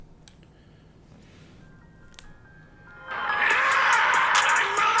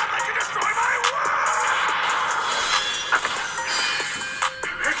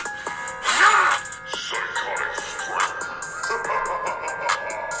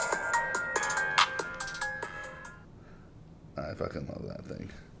fucking love that thing.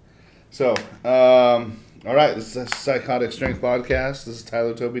 So, all right, this is a Psychotic Strength Podcast. This is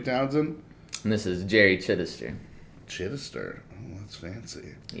Tyler Toby Townsend. And this is Jerry Chidester. Chidester? Oh, that's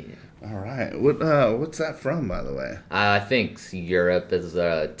fancy. Yeah. All right. What's that from, by the way? I think Europe is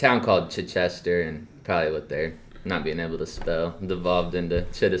a town called Chichester, and probably what they're not being able to spell devolved into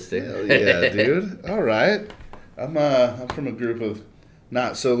Chidester. Hell yeah, dude. All right. I'm from a group of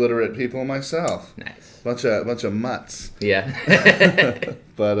not so literate people myself. Nice. Bunch of mutts. Yeah.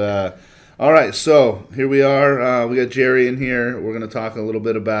 But all right, so here we are. We got Jerry in here. We're going to talk a little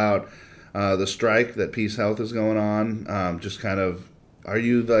bit about the strike that Peace Health is going on. Just kind of, are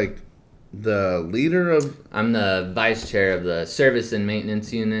you like the leader of? I'm the vice chair of the service and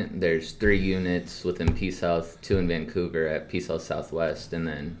maintenance unit. There's 3 units within Peace Health, 2 in Vancouver at Peace Health Southwest, and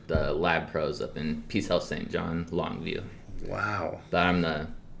then the lab pros up in Peace Health St. John, Longview. Wow. But I'm the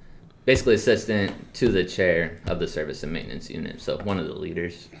basically assistant to the chair of the service and maintenance unit, so one of the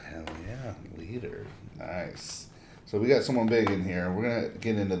leaders. Hell yeah, leader. Nice. So we got someone big in here. We're going to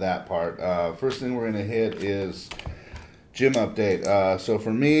get into that part. First thing we're going to hit is gym update. So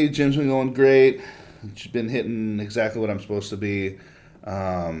for me, gym's been going great. It's been hitting exactly what I'm supposed to be.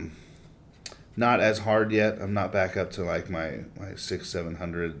 Not as hard yet. I'm not back up to like my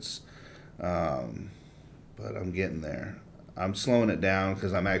 600-700s. But I'm getting there. I'm slowing it down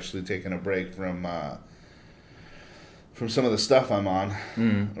because I'm actually taking a break from some of the stuff I'm on.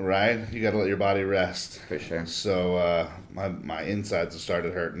 Right? You got to let your body rest. For sure. So my insides have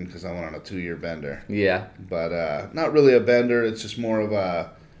started hurting because I went on a 2-year bender. Yeah. But not really a bender. It's just more of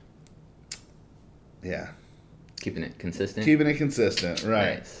a, yeah. Keeping it consistent? Keeping it consistent,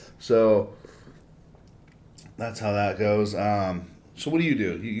 right. Nice. So that's how that goes. So what do?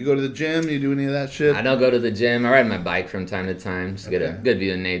 You go to the gym? You do any of that shit? I don't go to the gym. I ride my bike from time to time just to get a good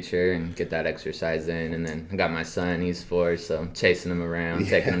view of nature and get that exercise in. And then I got my son, he's 4, so chasing him around,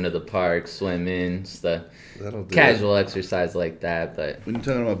 taking him to the park, swimming, just the casual exercise like that. But when you're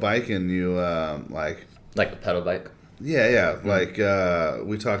talking about biking, you like a pedal bike? Yeah. Like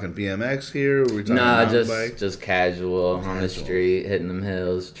we talking BMX here? Or we talking mountain bike? just casual on the street, hitting them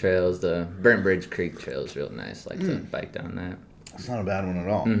hills, trails. The Burnt Bridge Creek trail is real nice. Like to bike down that. It's not a bad one at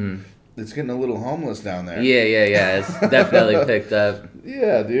all. Mm-hmm. It's getting a little homeless down there. Yeah. It's definitely picked up.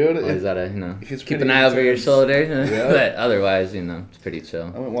 Yeah, dude. Always gotta, keep an eye over your shoulder. Yeah. But otherwise, it's pretty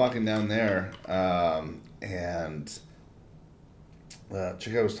chill. I went walking down there, and the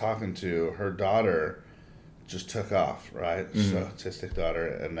chick I was talking to, her daughter just took off, right? Mm-hmm. So autistic daughter,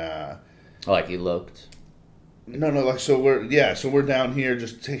 and Like eloped. No, like so we're down here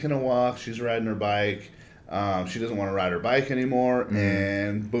just taking a walk. She's riding her bike. She doesn't want to ride her bike anymore,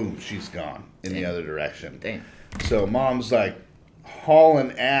 and boom, she's gone in the other direction. Damn. So mom's like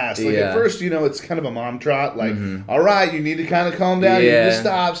hauling ass. Like at first, it's kind of a mom trot. Like, all right, you need to kind of calm down. You need to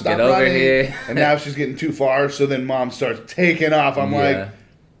stop Get running. over here. And now she's getting too far. So then mom starts taking off. I'm like,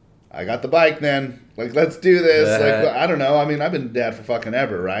 I got the bike then. Like, let's do this. Like, I don't know. I mean, I've been dad for fucking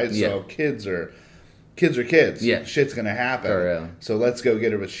ever, right? Yeah. So kids are kids. Yeah. Shit's gonna happen. For real. So let's go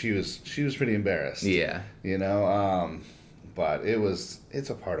get her. But she was pretty embarrassed. Yeah. But it's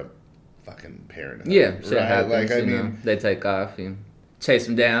a part of fucking parenthood. Yeah, shit right? happens. Like, I mean, they take off, you chase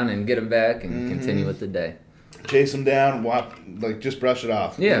them down and get them back and continue with the day. Chase them down, just brush it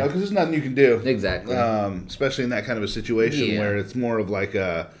off. Yeah. Because there's nothing you can do. Exactly. Especially in that kind of a situation where it's more of like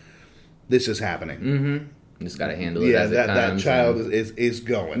this is happening. Mm-hmm. You just got to handle it as it comes. That child is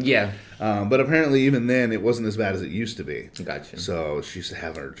going. Yeah. But apparently even then it wasn't as bad as it used to be. Gotcha. So she used to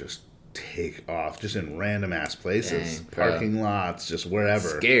have her just take off just in random ass places. Dang, parking lots, just wherever.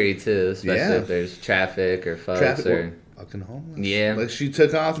 Scary too, especially if there's traffic or folks or fucking homeless. Yeah. Like she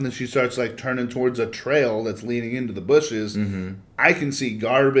took off and then she starts like turning towards a trail that's leading into the bushes. Mm-hmm. I can see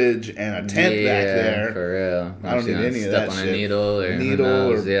garbage and a tent back there. For real. I don't need any of that shit. Step on shit. A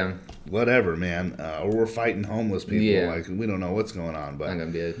needle or whatever, man. Or we're fighting homeless people. Yeah. Like we don't know what's going on, but not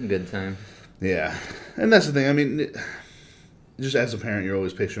gonna be a good time. Yeah, and that's the thing. I mean, just as a parent, you're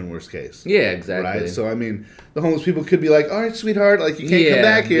always picturing worst case. Yeah, exactly. Right. So I mean, the homeless people could be like, "All right, sweetheart, like you can't come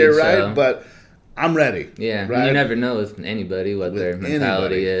back here, right?" So. But I'm ready. Yeah, right? You never know with anybody what their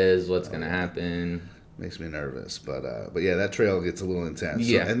mentality is, what's gonna happen. Makes me nervous, but yeah, that trail gets a little intense.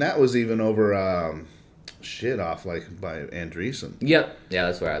 Yeah, and that was even over off like by Andreessen. Yep. Yeah,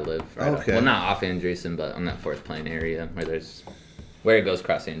 that's where I live. Right okay. Well, not off Andreessen, but on that Fourth Plain area where it goes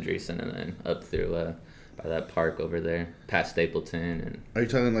across Andreessen and then up through by that park over there, past Stapleton. And are you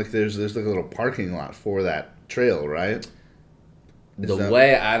talking like there's like a little parking lot for that trail, right?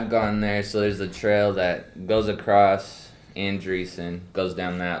 Way I've gone there, so there's a trail that goes across Andreessen, goes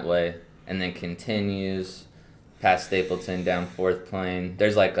down that way, and then continues past Stapleton, down 4th Plain.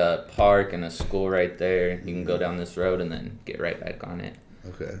 There's like a park and a school right there. You can go down this road and then get right back on it.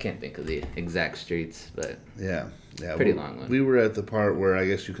 Okay. I can't think of the exact streets, but yeah, pretty long one. We were at the part where I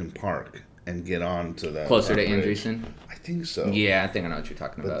guess you can park and get on to that. Closer to Andreessen? I think so. Yeah, I think I know what you're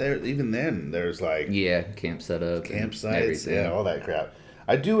talking about. But even then, there's like... Yeah, camp setup. Campsites, yeah, all that crap.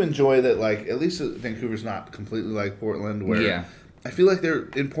 I do enjoy that, like, at least Vancouver's not completely like Portland, where I feel like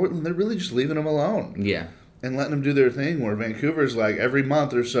in Portland, they're really just leaving them alone. Yeah. And letting them do their thing, where Vancouver's like every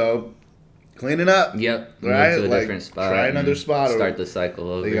month or so, cleaning up. Yep. Right? Move to a different spot. Try another spot. Start the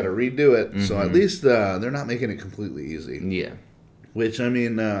cycle over. They got to redo it. Mm-hmm. So at least they're not making it completely easy. Yeah. Which, I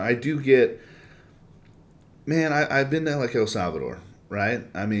mean, I do get... Man, I've been to like El Salvador, right?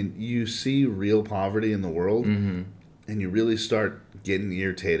 I mean, you see real poverty in the world, and you really start getting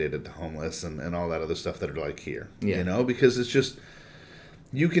irritated at the homeless and all that other stuff that are like here. Yeah. You know, because it's just...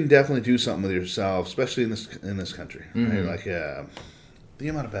 You can definitely do something with yourself, especially in this country. Right? Like the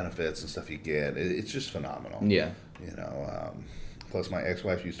amount of benefits and stuff you get, it's just phenomenal. Yeah. You know, plus my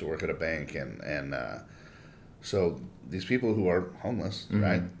ex-wife used to work at a bank, and so these people who are homeless,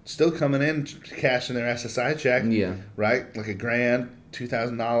 right, still coming in, cashing their SSI check, right, like $1,000,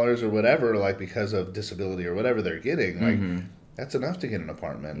 $2,000 or whatever, like because of disability or whatever they're getting, like that's enough to get an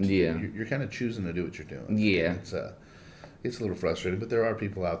apartment. Yeah. You're kind of choosing to do what you're doing. Yeah. It's a little frustrating, but there are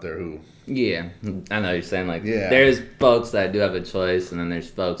people out there who... Yeah, I know what you're saying. Like, there's folks that do have a choice, and then there's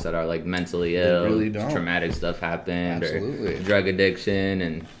folks that are, like, mentally ill. They really don't. Traumatic stuff happened. Absolutely. Or drug addiction,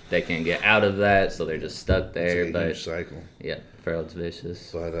 and they can't get out of that, so they're just stuck there. It's a huge cycle. Yeah, the world's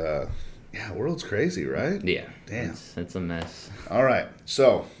vicious. But, yeah, world's crazy, right? Yeah. Damn. It's a mess. All right,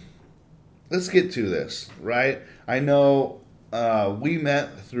 so let's get to this, right? I know... we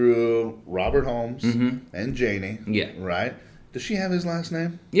met through Robert Holmes and Janie. Yeah. Right? Does she have his last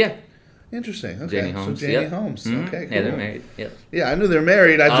name? Yeah. Interesting. Okay. Janie Holmes. So Janie Holmes. Okay, cool. Yeah, they're married. Yep. Yeah, I knew they're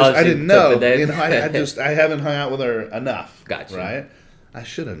married. I didn't know. You know, I haven't hung out with her enough. Gotcha. Right? I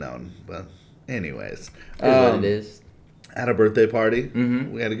should have known, but anyways. It is what it is. At a birthday party.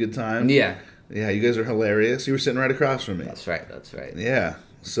 We had a good time. Yeah. Yeah, you guys are hilarious. You were sitting right across from me. That's right. Yeah.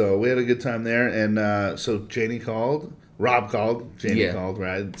 So we had a good time there, and so Janie called. Rob called, Janie called,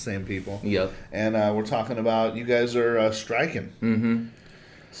 right? Same people. Yep. And we're talking about you guys are striking.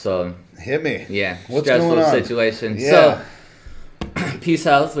 So hit me. Yeah. What's stressful going on? Situation. Yeah. So Peace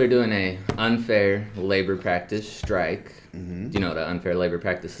Health, we're doing a unfair labor practice strike. Do you know what an unfair labor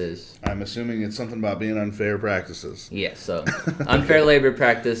practice is? I'm assuming it's something about being unfair practices. Yeah. So unfair labor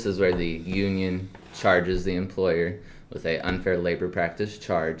practice is where the union charges the employer with a unfair labor practice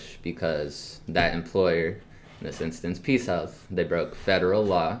charge because that employer, in this instance, Peace Health, they broke federal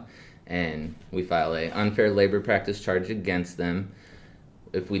law, and we file a unfair labor practice charge against them.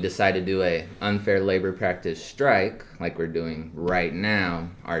 If we decide to do a unfair labor practice strike, like we're doing right now,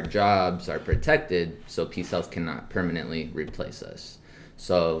 our jobs are protected, so Peace Health cannot permanently replace us.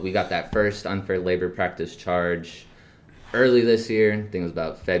 So we got that first unfair labor practice charge early this year. I think it was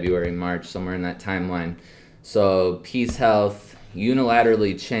about February, March, somewhere in that timeline. So Peace Health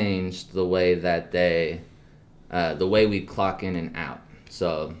unilaterally changed the way that the way we clock in and out.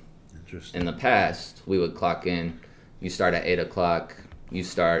 So in the past, we would clock in, you start at 8 o'clock, you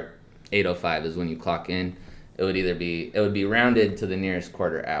start 8:05 is when you clock in. It would be rounded to the nearest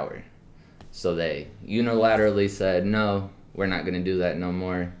quarter hour. So they unilaterally said, no, we're not going to do that no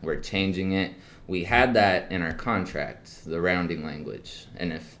more. We're changing it. We had that in our contract, the rounding language.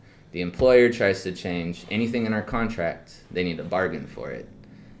 And if the employer tries to change anything in our contract, they need to bargain for it.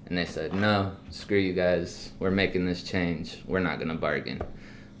 And they said, no, screw you guys. We're making this change. We're not going to bargain.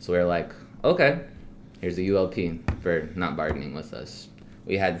 So we're like, okay, here's a ULP for not bargaining with us.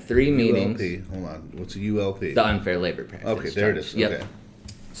 We had 3 meetings. ULP, hold on. What's a ULP? The unfair labor practice. Okay, there it is. Yep. Okay.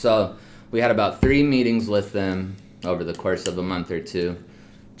 So we had about 3 meetings with them over the course of a month or two,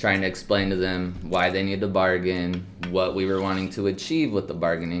 trying to explain to them why they need to bargain, what we were wanting to achieve with the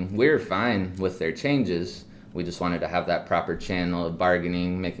bargaining. We were fine with their changes. We just wanted to have that proper channel of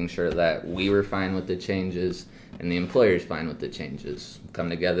bargaining, making sure that we were fine with the changes and the employer's fine with the changes. Come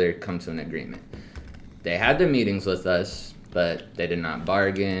together, come to an agreement. They had their meetings with us, but they did not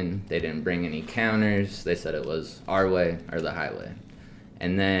bargain. They didn't bring any counters. They said it was our way or the highway.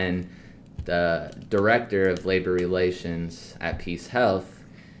 And then the director of labor relations at Peace Health,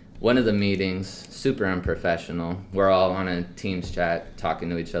 one of the meetings, super unprofessional. We're all on a Teams chat talking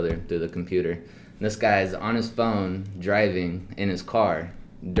to each other through the computer. And this guy's on his phone driving in his car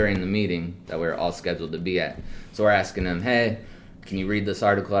during the meeting that we're all scheduled to be at. So we're asking him, hey, can you read this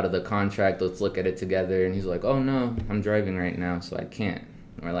article out of the contract? Let's look at it together. And he's like, oh no, I'm driving right now, so I can't.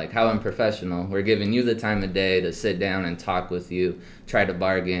 And we're like, how unprofessional. We're giving you the time of day to sit down and talk with you, try to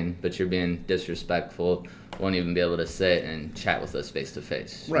bargain, but you're being disrespectful, won't even be able to sit and chat with us face to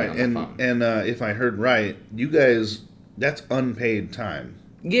face. Right, and if I heard right, you guys, that's unpaid time.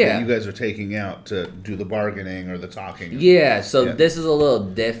 Yeah. That you guys are taking out to do the bargaining or the talking. Yeah, so this is a little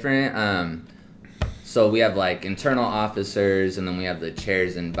different. So we have like internal officers, and then we have the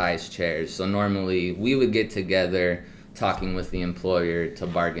chairs and vice chairs. So normally we would get together talking with the employer to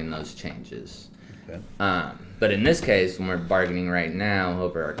bargain those changes. Okay. But in this case, when we're bargaining right now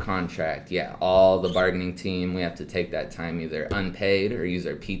over our contract, all the bargaining team, we have to take that time either unpaid or use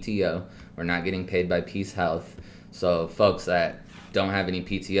our PTO. We're not getting paid by Peace Health. So folks that don't have any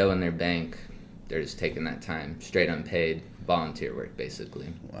PTO in their bank, they're just taking that time straight unpaid volunteer work,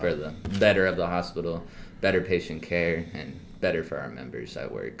 basically, for the better of the hospital, better patient care, and better for our members at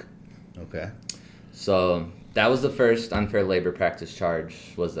work. Okay. So that was the first unfair labor practice charge,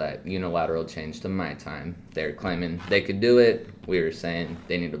 was that unilateral change to my time. They were claiming they could do it. We were saying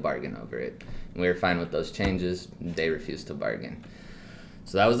they need to bargain over it. And we were fine with those changes. They refused to bargain.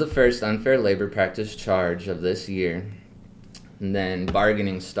 So that was the first unfair labor practice charge of this year. And then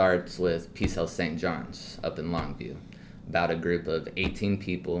bargaining starts with Peace Health St. John's up in Longview. About a group of 18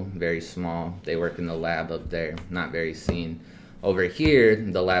 people, very small. They work in the lab up there, not very seen. Over here,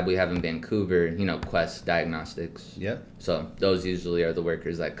 the lab we have in Vancouver, Quest Diagnostics. Yep. So those usually are the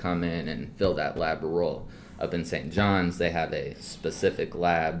workers that come in and fill that lab role. Up in St. John's, they have a specific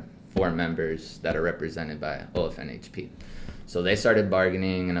lab for members that are represented by OFNHP. So they started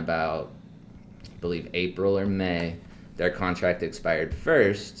bargaining in about, I believe, April or May. Their contract expired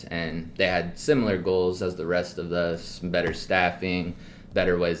first, and they had similar goals as the rest of us: better staffing,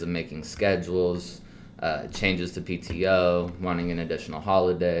 better ways of making schedules, changes to PTO, wanting an additional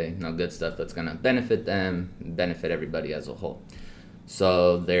holiday, good stuff that's going to benefit them, benefit everybody as a whole.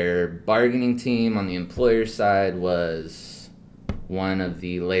 So their bargaining team on the employer side was one of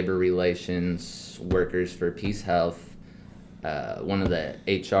the labor relations workers for Peace Health, one of the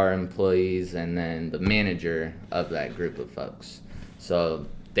HR employees, and then the manager of that group of folks. So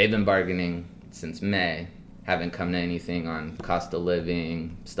they've been bargaining since May, haven't come to anything on cost of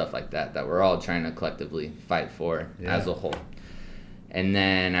living, stuff like that we're all trying to collectively fight for as a whole. And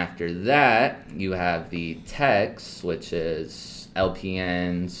then after that, you have the techs, which is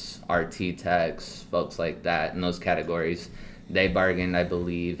LPNs, RT techs, folks like that in those categories. They bargained, I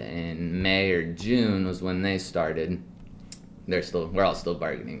believe, in May or June was when they started. We're all still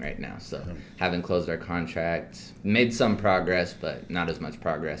bargaining right now, so haven't closed our contract. Made some progress, but not as much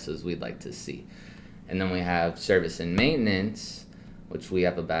progress as we'd like to see. And then we have service and maintenance, which we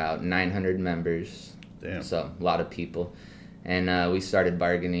have about 900 members. Damn. So a lot of people. And we started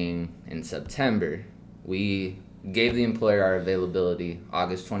bargaining in September. We gave the employer our availability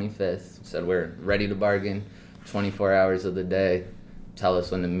August 25th. Said we're ready to bargain 24 hours of the day. Tell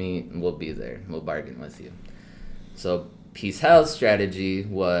us when to meet, and we'll be there. We'll bargain with you. So Peace Health strategy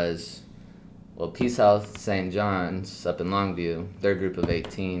was, Peace Health St. John's up in Longview, their group of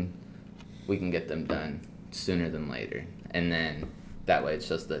 18, we can get them done sooner than later. And then that way it's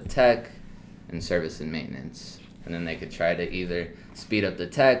just the tech and service and maintenance. And then they could try to either speed up the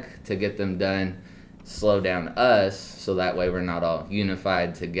tech to get them done, slow down us, so that way we're not all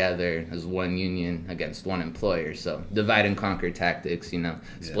unified together as one union against one employer. So divide and conquer tactics,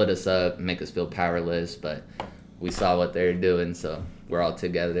 split us up, make us feel powerless, but we saw what they were doing, so we're all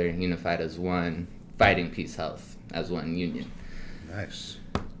together, unified as one, fighting Peace Health as one union. Nice.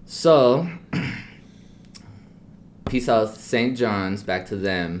 So, Peace Health St. John's, back to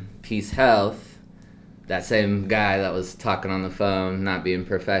them. Peace Health, that same guy that was talking on the phone, not being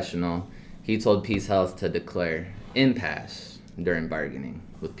professional, he told Peace Health to declare impasse during bargaining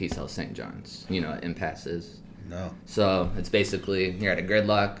with Peace Health St. John's. You know what impasse is? No. So, it's basically, you're at a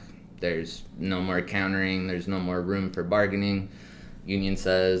gridlock. There's no more countering. There's no more room for bargaining. Union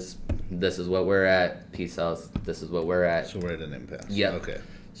says, this is what we're at. Peace Health, this is what we're at. So we're at an impasse. Yep. Okay.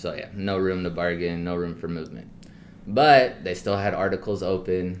 So no room to bargain, no room for movement. But they still had articles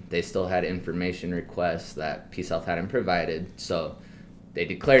open. They still had information requests that Peace Health hadn't provided. So they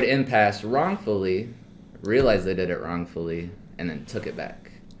declared impasse wrongfully, realized they did it wrongfully, and then took it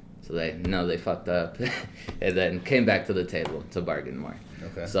back. So they fucked up, and then came back to the table to bargain more.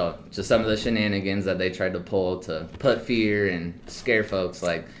 Okay. So just some of the shenanigans that they tried to pull to put fear and scare folks.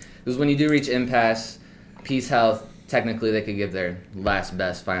 Because when you do reach impasse, Peace Health, technically they could give their last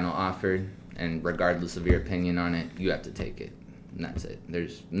best final offer, and regardless of your opinion on it, you have to take it. And that's it.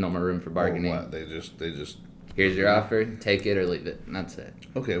 There's no more room for bargaining. What? They just Here's your offer, take it or leave it. And that's it.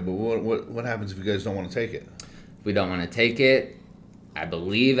 Okay, but what happens if you guys don't want to take it? If we don't want to take it, I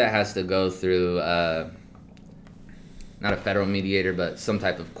believe it has to go through not a federal mediator, but some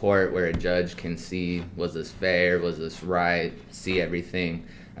type of court where a judge can see, was this fair, was this right, see everything.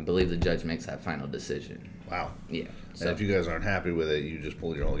 I believe the judge makes that final decision. Wow. Yeah. So. And if you guys aren't happy with it, you just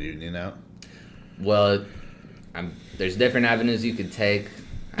pull your whole union out? Well, there's different avenues you could take.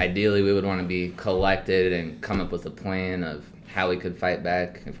 Ideally, we would want to be collected and come up with a plan of how we could fight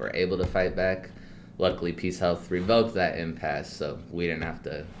back, if we're able to fight back. Luckily, Peace Health revoked that impasse, so we didn't have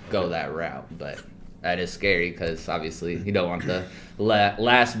to go that route. But that is scary because obviously you don't want the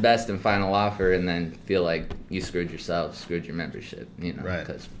last, best, and final offer and then feel like you screwed yourself, screwed your membership, right.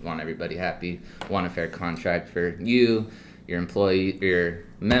 Because we want everybody happy, want a fair contract for you, your employee, your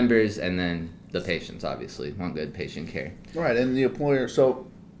members, and then the patients, obviously, want good patient care. Right, and the employer, so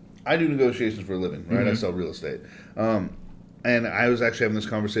I do negotiations for a living, right? Mm-hmm. I sell real estate. And I was actually having this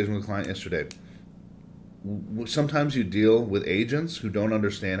conversation with a client yesterday. Sometimes you deal with agents who don't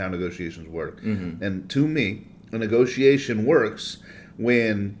understand how negotiations work. Mm-hmm. And to me, a negotiation works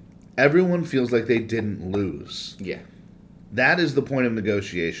when everyone feels like they didn't lose. Yeah. That is the point of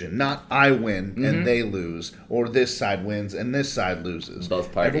negotiation, not I win mm-hmm. and they lose, or this side wins and this side loses.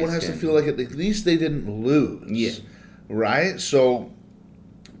 Both parties. Everyone has to feel like at least they didn't lose. Yeah. Right? So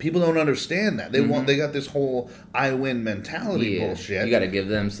people don't understand that. They mm-hmm. they got this whole I win mentality bullshit. You got to give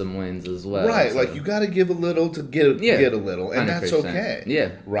them some wins as well. Right, so. Like you got to give a little to get a little, and 100%. That's okay. Yeah.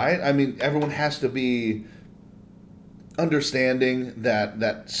 Right? I mean, everyone has to be understanding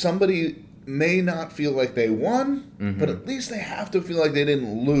that somebody may not feel like they won, mm-hmm. but at least they have to feel like they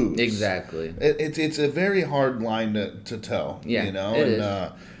didn't lose. Exactly. It's a very hard line to toe. Yeah, you know, it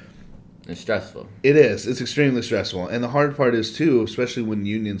is. It's stressful. It is. It's extremely stressful. And the hard part is, too, especially when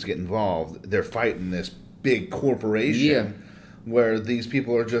unions get involved, they're fighting this big corporation where these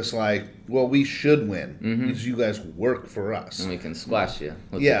people are just like, well, we should win because you guys work for us. And we can squash you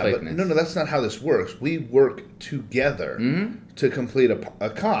with the quickness. But no, that's not how this works. We work together to complete a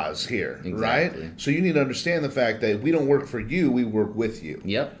cause here, right? So you need to understand the fact that we don't work for you, we work with you.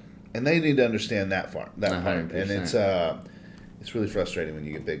 Yep. And they need to understand that part. 100%. And it's really frustrating when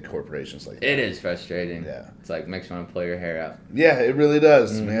you get big corporations like that. It is frustrating. Yeah. It's like makes you want to pull your hair out. Yeah, it really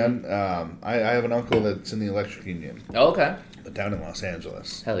does, man. I have an uncle that's in the electric union. Oh, okay. Down in Los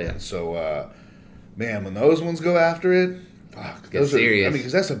Angeles. Hell yeah. And so, man, when those ones go after it, fuck. Get serious.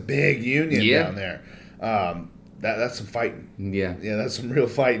 Because that's a big union down there. That's some fighting. Yeah. Yeah, that's some real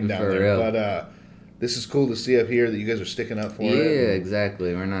fighting down there. Real. But this is cool to see up here that you guys are sticking up for it. Yeah,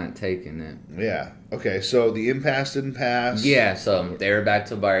 exactly. We're not taking it. Yeah. Okay, so the impasse didn't pass. Yeah, so they were back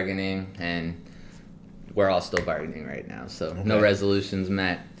to bargaining, and we're all still bargaining right now. So no resolutions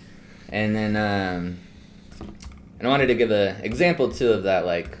met. And then and I wanted to give an example, too, of that,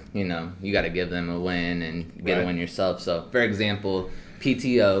 like, you got to give them a win and get a win yourself. So, for example,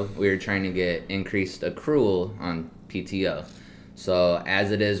 PTO, we were trying to get increased accrual on PTO. So,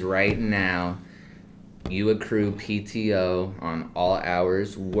 as it is right now, you accrue PTO on all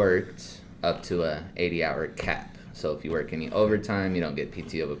hours worked up to a 80-hour cap. So if you work any overtime, you don't get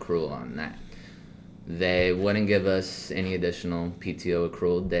PTO accrual on that. They wouldn't give us any additional PTO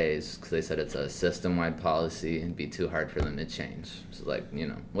accrual days because they said it's a system-wide policy. It'd be too hard for them to change. So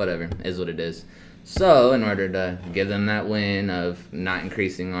whatever, is what it is. So in order to give them that win of not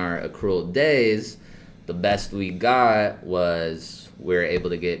increasing our accrual days, the best we got was we were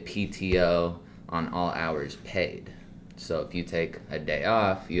able to get PTO on all hours paid. So if you take a day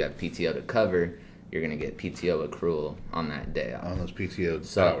off, you have PTO to cover, you're going to get PTO accrual on that day off. On those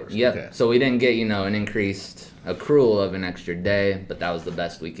PTO hours. Yep. Okay. So we didn't get, an increased accrual of an extra day, but that was the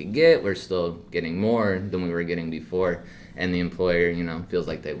best we could get. We're still getting more than we were getting before. And the employer, feels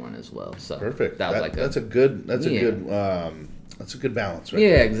like they won as well. So perfect. That's a good balance, right?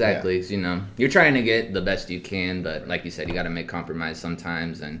 Yeah, exactly. Yeah. You're trying to get the best you can, but like you said, you got to make compromise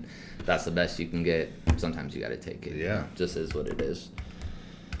sometimes, and that's the best you can get. Sometimes you got to take it. Yeah. Just is what it is.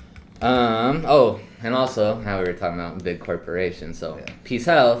 And also how we were talking about big corporations. So Peace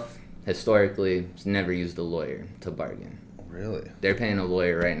Health historically has never used a lawyer to bargain. Really? They're paying a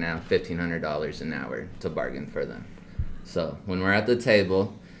lawyer right now $1,500 an hour to bargain for them. So when we're at the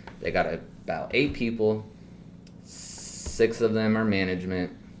table, they got about 8 people. 6 of them are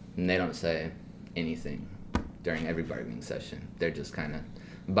management, and they don't say anything during every bargaining session. They're just kind of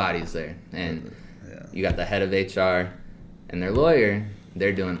bodies there. And you got the head of HR and their lawyer.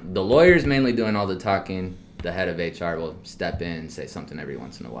 The lawyer's mainly doing all the talking. The head of HR will step in and say something every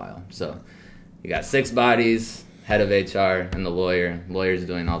once in a while. So you got 6 bodies, head of HR and the lawyer. Lawyer's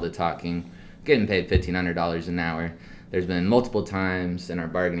doing all the talking, getting paid $1,500 an hour. there's been multiple times in our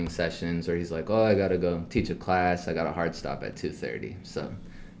bargaining sessions where he's like, oh, I got to go teach a class. I got a hard stop at 2:30. So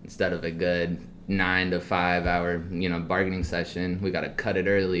instead of a good 9 to 5 hour, bargaining session, we got to cut it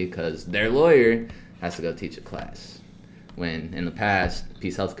early because their lawyer has to go teach a class. When in the past,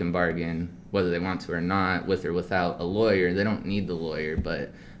 Peace Health can bargain whether they want to or not, with or without a lawyer. They don't need the lawyer,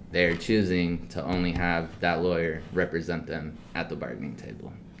 but they're choosing to only have that lawyer represent them at the bargaining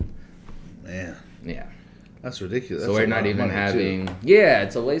table. Man. Yeah. That's ridiculous. So That's we're not even having... Too. Yeah,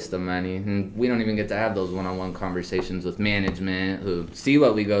 it's a waste of money. And we don't even get to have those one-on-one conversations with management who see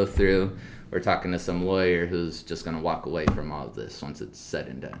what we go through. We're talking to some lawyer who's just going to walk away from all of this once it's said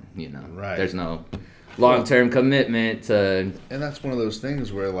and done, Right. There's no long-term commitment to... And that's one of those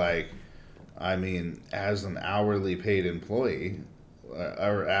things where, as an hourly paid employee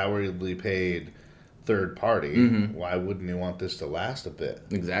or hourly paid third party, mm-hmm. why wouldn't you want this to last a bit?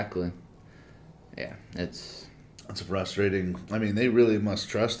 Exactly. Yeah, it's frustrating. They really must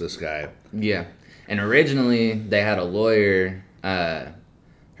trust this guy. Yeah. And originally, they had a lawyer.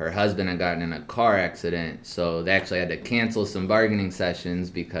 Her husband had gotten in a car accident, so they actually had to cancel some bargaining sessions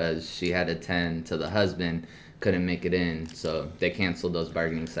because she had to tend to the husband, couldn't make it in. So they canceled those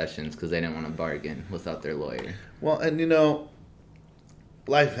bargaining sessions because they didn't want to bargain without their lawyer. Well, and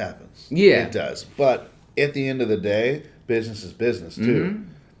life happens. Yeah. It does. But at the end of the day, business is business, too. Mm-hmm.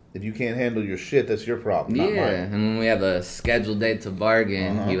 If you can't handle your shit, that's your problem, not mine. And when we have a scheduled date to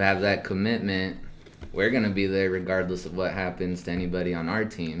bargain, you have that commitment. We're going to be there regardless of what happens to anybody on our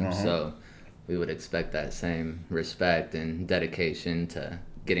team. So we would expect that same respect and dedication to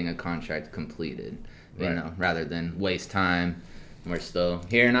getting a contract completed, rather than waste time. We're still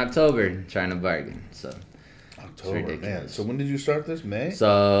here in October trying to bargain. So October, man. So when did you start this? May?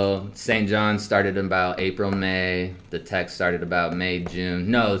 So St. John started about April, May. The tech started about May, June.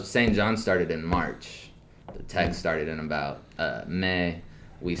 No, St. John started in March. The tech started in about May.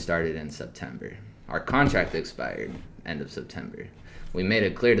 We started in September. Our contract expired end of September. We made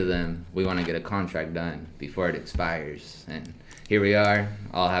it clear to them we want to get a contract done before it expires. And here we are,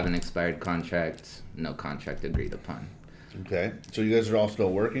 all have an expired contract, no contract agreed upon. Okay. So you guys are all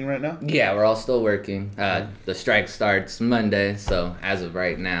still working right now? Yeah, we're all still working. The strike starts Monday, so as of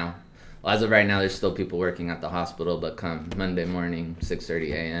right now, there's still people working at the hospital, but come Monday morning,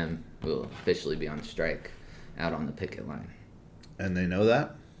 6:30 a.m., we'll officially be on strike out on the picket line. And they know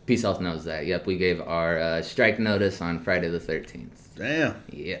that? Peace Health knows that. Yep, we gave our strike notice on Friday the 13th. Damn.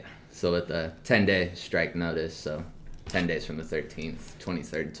 Yeah, so with a 10-day strike notice, so 10 days from the 13th,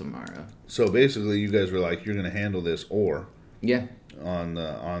 23rd tomorrow. So basically, you guys were like, you're going to handle this, or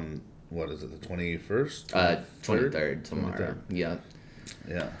on what is it, the 21st? 23rd tomorrow. 23rd. Yep.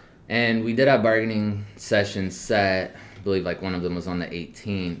 Yeah. And we did have bargaining sessions set. I believe one of them was on the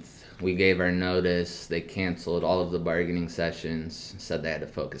 18th. We gave our notice. They canceled all of the bargaining sessions, said they had to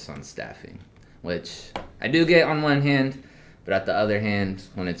focus on staffing, which I do get on one hand, but at the other hand,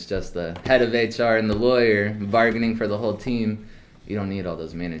 when it's just the head of HR and the lawyer bargaining for the whole team, you don't need all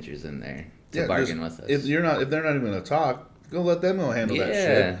those managers in there to bargain with us. If they're not even going to talk, go let them handle that shit.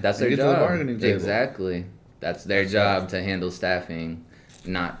 Yeah, that's their job. To the bargaining table. Exactly. That's their job to handle staffing,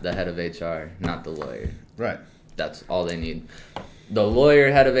 not the head of HR, not the lawyer. Right. That's all they need. The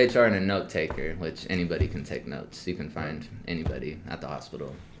lawyer, head of HR, and a note taker, which anybody can take notes. You can find anybody at the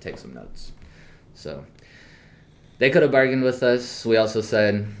hospital, take some notes. So they could have bargained with us. We also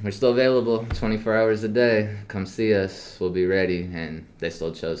said, we're still available 24 hours a day. Come see us. We'll be ready. And they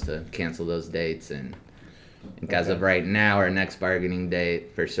still chose to cancel those dates. And as of right now, our next bargaining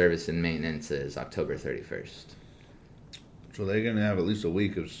date for service and maintenance is October 31st. So they're going to have at least a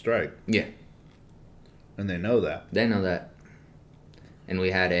week of strike. Yeah. And they know that. They know that. And we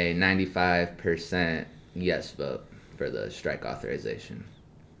had a 95% yes vote for the strike authorization.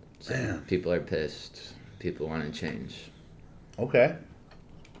 So Damn. People are pissed. People want to change. Okay.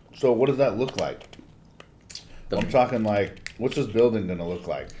 So what does that look like? I'm talking what's this building going to look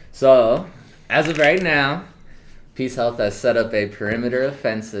like? So, as of right now, Peace Health has set up a perimeter of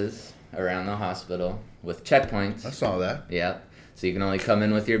fences around the hospital with checkpoints. I saw that. Yep. So you can only come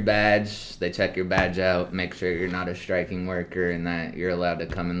in with your badge. They check your badge out, make sure you're not a striking worker and that you're allowed to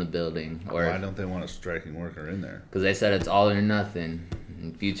come in the building. Or why don't they want a striking worker in there? Because they said it's all or nothing.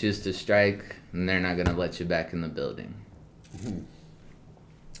 If you choose to strike, then they're not going to let you back in the building. Ooh.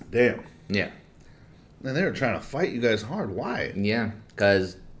 Damn. Yeah. And they were trying to fight you guys hard. Why? Yeah,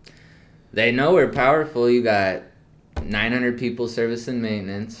 because they know we're powerful. You got 900 people service and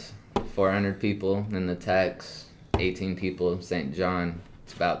maintenance, 400 people in the techs, 18 people in St. John.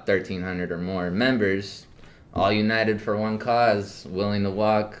 It's about 1,300 or more members, all united for one cause, willing to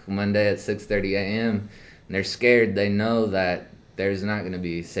walk Monday at 6:30 a.m. they're scared. They know that there's not going to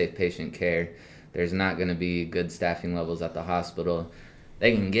be safe patient care. There's not going to be good staffing levels at the hospital.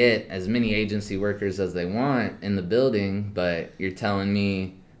 They can get as many agency workers as they want in the building, but you're telling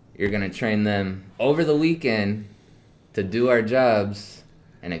me you're going to train them over the weekend to do our jobs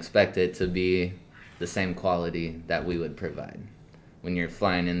and expect it to be the same quality that we would provide. When you're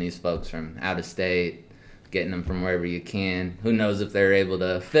flying in these folks from out of state, getting them from wherever you can, who knows if they're able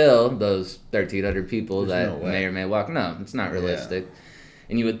to fill those 1,300 people that may or may walk. No, it's not realistic. Yeah.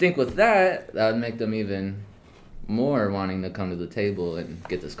 And you would think with that would make them even more wanting to come to the table and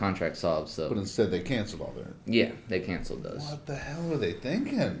get this contract solved. So, but instead they canceled all their... Yeah, they canceled those. What the hell are they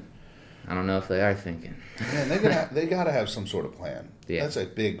thinking? I don't know if they are thinking. Man, they gotta have some sort of plan. Yeah. That's a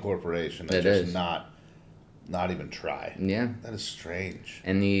big corporation. That's just not even try. Yeah. That is strange.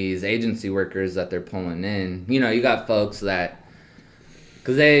 And these agency workers that they're pulling in, you got folks that...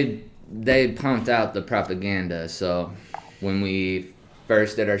 Because they pumped out the propaganda. So when we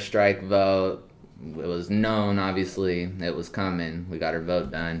first did our strike vote, it was known, obviously, it was coming. We got our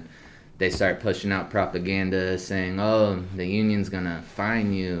vote done. They start pushing out propaganda saying, oh, the union's going to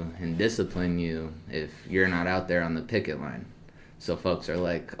fine you and discipline you if you're not out there on the picket line. So folks are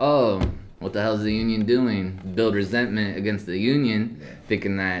like, oh, what the hell is the union doing? Build resentment against the union,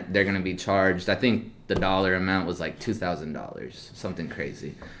 thinking that they're going to be charged. I think the dollar amount was like $2,000, something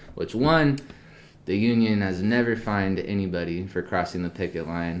crazy. Which, one, the union has never fined anybody for crossing the picket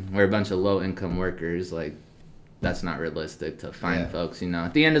line. We're a bunch of low-income workers. Like, that's not realistic to fine folks,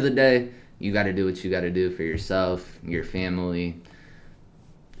 At the end of the day, you got to do what you got to do for yourself, your family.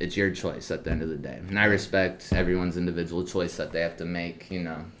 It's your choice at the end of the day. And I respect everyone's individual choice that they have to make,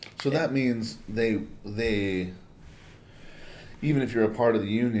 So that means they even if you're a part of the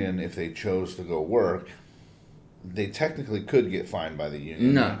union, if they chose to go work, they technically could get fined by the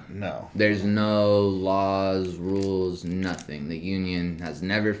union. No. There's no laws, rules, nothing. The union has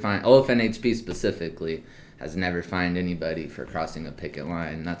never fined, OFNHP specifically, has never fined anybody for crossing a picket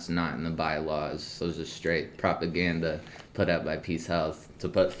line. That's not in the bylaws. Those are straight propaganda put out by Peace Health to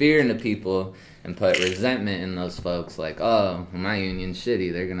put fear into people and put resentment in those folks like, oh, my union's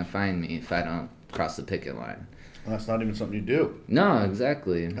shitty. They're going to fine me if I don't cross the picket line. Well, that's not even something you do. No,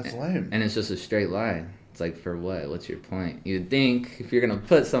 exactly. That's lame. And it's just a straight lie. It's like, for what? What's your point? You'd think if you're going to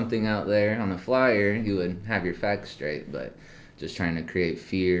put something out there on a flyer, you would have your facts straight, but just trying to create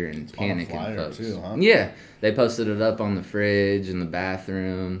fear and panic in folks. Too, huh? Yeah. They posted it up on the fridge in the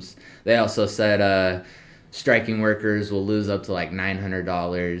bathrooms. They also said striking workers will lose up to like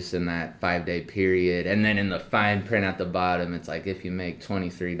 $900 in that 5-day period. And then in the fine print at the bottom, it's like if you make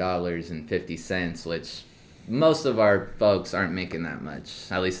 $23.50, which most of our folks aren't making that much,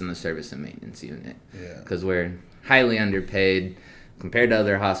 at least in the service and maintenance unit. Yeah. Because we're highly underpaid compared to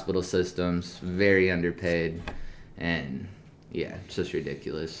other hospital systems, very underpaid. And yeah, it's just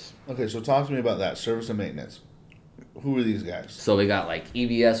ridiculous. Okay, so talk to me about that, service and maintenance. Who are these guys? So we got like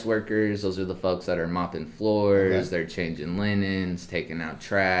EVS workers. Those are the folks that are mopping floors. Okay. They're changing linens, taking out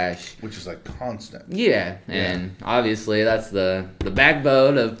trash. Which is like constant. Yeah. And obviously that's the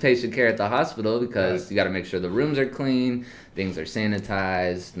backbone of patient care at the hospital because you got to make sure the rooms are clean, things are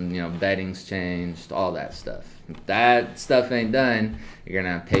sanitized, bedding's changed, all that stuff. If that stuff ain't done, you're going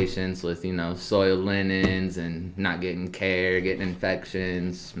to have patients with, soiled linens and not getting care, getting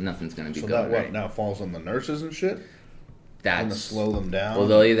infections. Nothing's going to be going right. So that what now falls on the nurses and shit? That's going to slow them down? Well,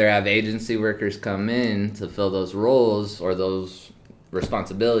 they'll either have agency workers come in to fill those roles or those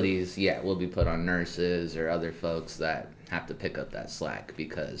responsibilities, will be put on nurses or other folks that have to pick up that slack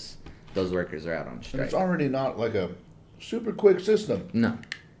because those workers are out on strike. And it's already not like a super quick system. No.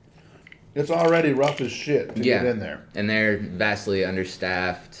 It's already rough as shit to get in there. And they're vastly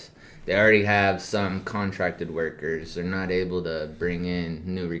understaffed. They already have some contracted workers. They're not able to bring in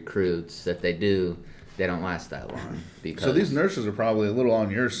new recruits. If they do, they don't last that long. So these nurses are probably a little on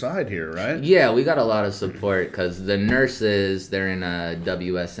your side here, right? Yeah, we got a lot of support because the nurses, they're in a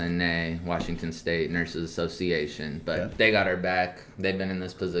WSNA, Washington State Nurses Association, but they got our back. They've been in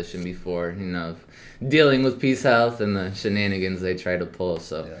this position before, dealing with Peace Health and the shenanigans they try to pull,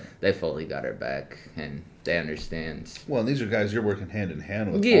 so they fully got our back, and they understand. Well, and these are guys you're working hand in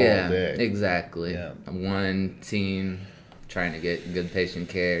hand with all day. Exactly. Yeah. One team trying to get good patient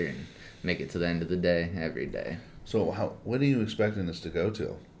care and make it to the end of the day, every day. So when are you expecting this to go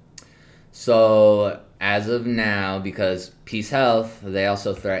to? So as of now, because Peace Health, they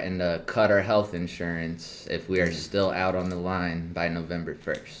also threatened to cut our health insurance if we are still out on the line by November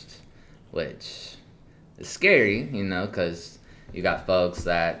 1st, which is scary, because you got folks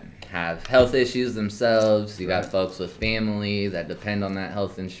that have health issues themselves. You got folks with family that depend on that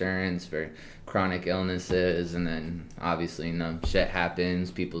health insurance for chronic illnesses, and then obviously, shit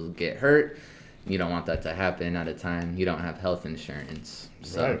happens. People get hurt. You don't want that to happen at a time you don't have health insurance.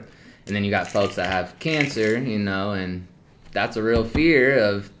 So, right. And then you got folks that have cancer, and that's a real fear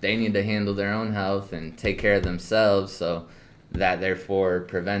of they need to handle their own health and take care of themselves. So that therefore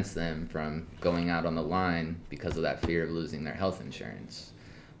prevents them from going out on the line because of that fear of losing their health insurance,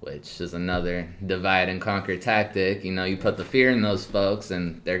 which is another divide and conquer tactic. You put the fear in those folks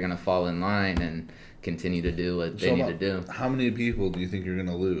and they're going to fall in line and continue to do what they need to do. How many people do you think you're going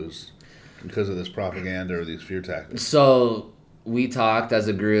to lose because of this propaganda or these fear tactics? So we talked as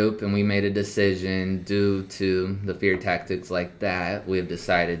a group and we made a decision due to the fear tactics like that. We have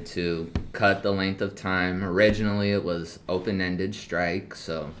decided to cut the length of time. Originally it was open-ended strike,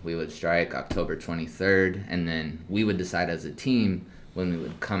 so we would strike October 23rd, and then we would decide as a team when we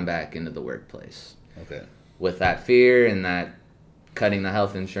would come back into the workplace. Okay. With that fear and that cutting the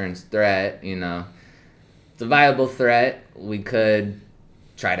health insurance threat, it's a viable threat. We could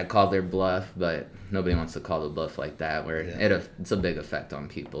try to call their bluff, but nobody wants to call the bluff like that, where it's a big effect on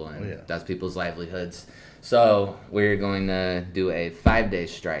people, and that's people's livelihoods. So we're going to do a 5-day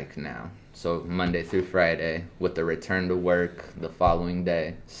strike now. So Monday through Friday, with the return to work the following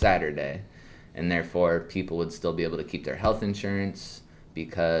day, Saturday. And therefore, people would still be able to keep their health insurance,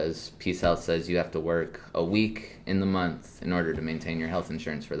 because Peace Health says you have to work a week in the month in order to maintain your health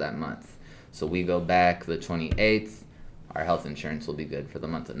insurance for that month. So we go back the 28th. Our health insurance will be good for the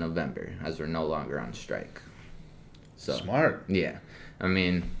month of November, as we're no longer on strike. So smart. Yeah. I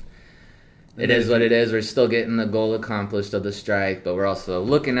mean, it is what it is. We're still getting the goal accomplished of the strike, but we're also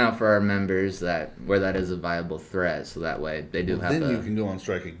looking out for our members where that is a viable threat, so that way they do have then you can go on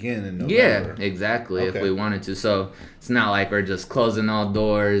strike again in November. Yeah, exactly, if we wanted to. So it's not like we're just closing all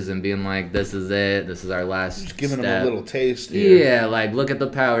doors and being like, this is it, this is our last just giving step. them a little taste here. Yeah, like, look at the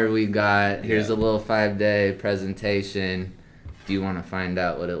power we got. Here's a little 5-day presentation. Do you want to find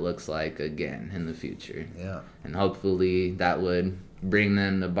out what it looks like again in the future? Yeah. And hopefully that would bring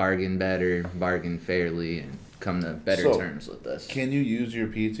them to bargain better, bargain fairly, and come to better terms with us. Can you use your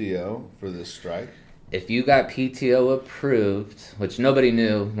PTO for this strike? If you got PTO approved, which nobody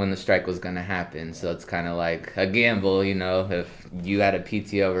knew when the strike was going to happen, so it's kind of like a gamble, if you had a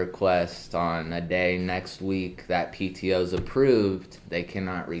PTO request on a day next week that PTO is approved, they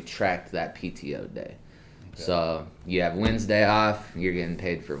cannot retract that PTO day. Okay. So you have Wednesday off, you're getting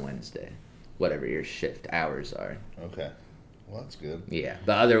paid for Wednesday, whatever your shift hours are. Okay. Well, that's good. Yeah,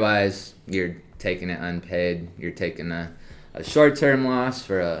 but otherwise, you're taking it unpaid. You're taking a short-term loss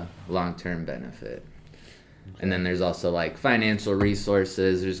for a long-term benefit. Okay. And then there's also, like, financial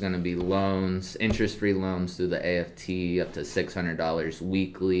resources. There's going to be loans, interest-free loans through the AFT, up to $600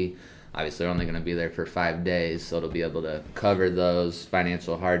 weekly. Obviously, they're only going to be there for 5 days, so it'll be able to cover those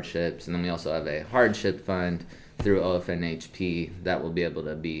financial hardships. And then we also have a hardship fund through OFNHP that will be able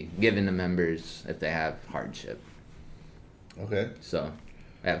to be given to members if they have hardship. Okay. So,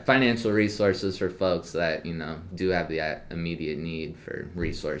 financial resources for folks that, do have the immediate need for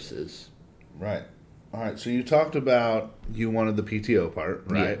resources. Right. All right. So you talked about you wanted the PTO part,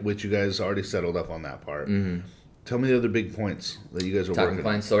 right? Yeah. Which you guys already settled up on that part. Mm-hmm. Tell me the other big points that you guys are working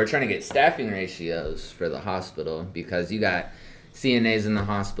on. So we're trying to get staffing ratios for the hospital, because you got CNAs in the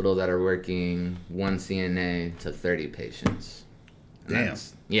hospital that are working 1 CNA to 30 patients. Damn.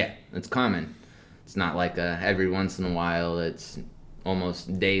 It's common. It's not like every once in a while. It's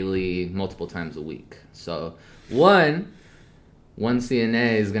almost daily, multiple times a week. So one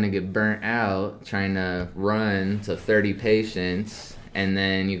CNA is going to get burnt out trying to run to 30 patients, and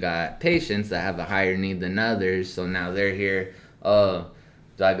then you got patients that have a higher need than others. So now they're here,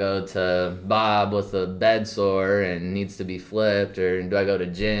 do I go to Bob with a bed sore and needs to be flipped, or do I go to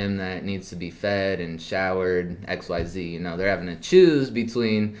Jim that needs to be fed and showered, XYZ? They're having to choose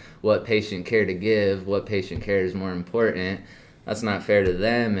between what patient care to give, what patient care is more important. That's not fair to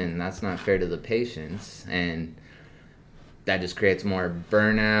them, and that's not fair to the patients. And that just creates more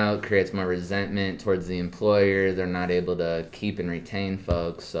burnout, creates more resentment towards the employer. They're not able to keep and retain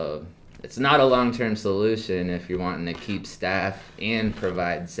folks. So it's not a long-term solution if you're wanting to keep staff and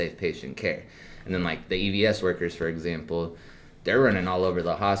provide safe patient care. And then, like, the EVS workers, for example, they're running all over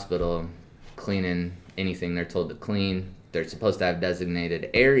the hospital, cleaning anything they're told to clean. They're supposed to have designated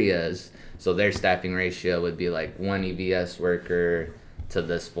areas, so their staffing ratio would be like 1 EVS worker to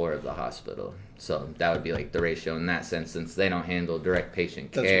this floor of the hospital. So that would be like the ratio in that sense, since they don't handle direct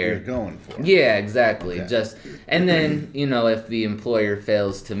patient care. That's what you're going for. Yeah, exactly. Okay. And then, if the employer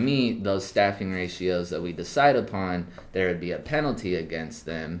fails to meet those staffing ratios that we decide upon, there would be a penalty against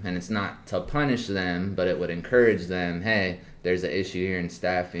them. And it's not to punish them, but it would encourage them, hey, there's an issue here in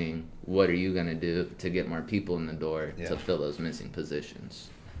staffing. What are you going to do to get more people in the door to fill those missing positions?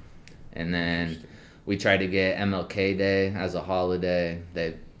 And then we tried to get MLK Day as a holiday.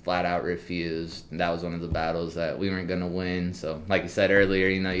 They flat out refused. That was one of the battles that we weren't going to win. So like you said earlier,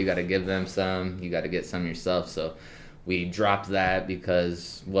 you got to give them some, you got to get some yourself. So we dropped that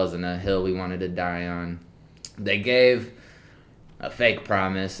because it wasn't a hill we wanted to die on. They gave a fake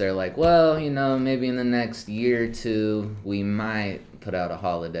promise. They're like, well, maybe in the next year or two, we might put out a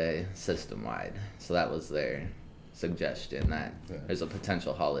holiday system-wide. So that was their suggestion, that there's a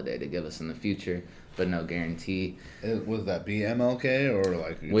potential holiday to give us in the future, but no guarantee. Would that be MLK or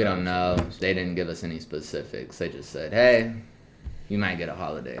like? We don't know. They didn't give us any specifics. They just said, hey, you might get a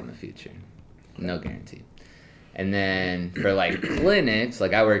holiday in the future. No guarantee. And then for like clinics,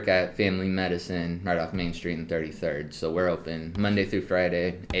 like I work at Family Medicine right off Main Street and 33rd. So we're open Monday through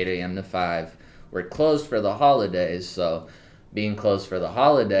Friday, 8 a.m. to 5. We're closed for the holidays. So being closed for the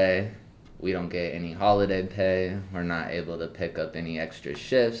holiday, we don't get any holiday pay. We're not able to pick up any extra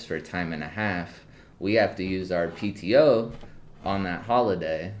shifts for time and a half. We have to use our PTO on that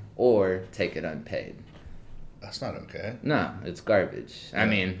holiday or take it unpaid. That's not okay. No, it's garbage. Yeah. I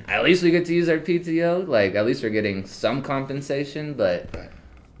mean, at least we get to use our PTO. Like, at least we're getting some compensation. But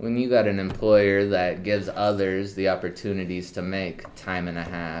when you got an employer that gives others the opportunities to make time and a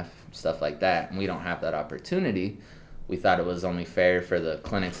half, stuff like that, and we don't have that opportunity, we thought it was only fair for the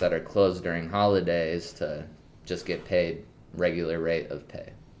clinics that are closed during holidays to just get paid regular rate of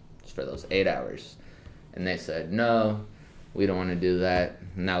pay just for those 8 hours. And they said, no, we don't want to do that.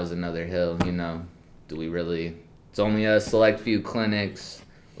 And that was another hill, Do we really? It's only a select few clinics.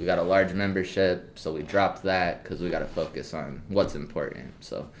 We got a large membership, so we dropped that because we got to focus on what's important.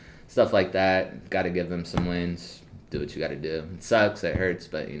 So stuff like that, got to give them some wins. Do what you got to do. It sucks, it hurts,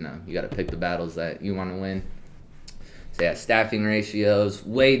 but, you got to pick the battles that you want to win. So yeah, staffing ratios,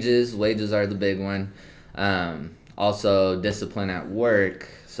 wages are the big one. Also discipline at work.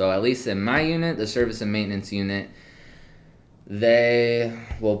 So at least in my unit, the service and maintenance unit, they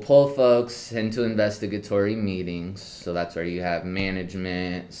will pull folks into investigatory meetings. So that's where you have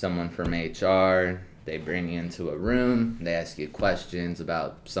management, someone from HR. They bring you into a room. They ask you questions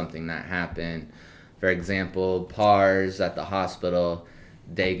about something that happened. For example, PARs at the hospital,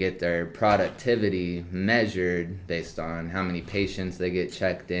 they get their productivity measured based on how many patients they get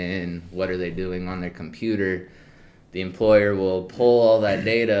checked in, what are they doing on their computer. The employer will pull all that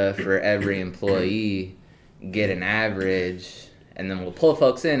data for every employee, get an average, and then we'll pull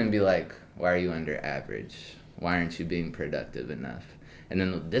folks in and be like, why are you under average? Why aren't you being productive enough? And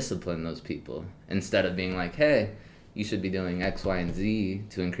then they'll discipline those people instead of being like, hey, you should be doing X, Y, and Z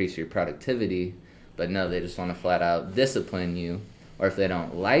to increase your productivity. But no, they just want to flat out discipline you. Or if they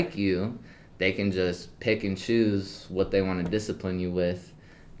don't like you, they can just pick and choose what they want to discipline you with.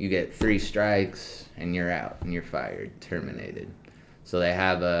 You get 3 strikes and you're out and you're fired, terminated. So they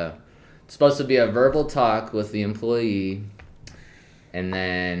have it's supposed to be a verbal talk with the employee, and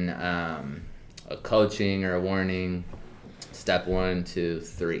then a coaching or a warning, step 1, 2,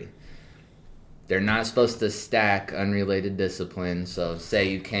 3. They're not supposed to stack unrelated discipline. So say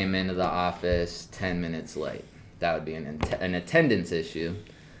you came into the office 10 minutes late. That would be an attendance issue.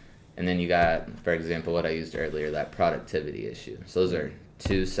 And then you got, for example, what I used earlier, that productivity issue. So those are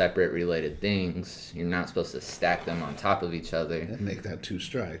 2 separate related things. You're not supposed to stack them on top of each other. And make that 2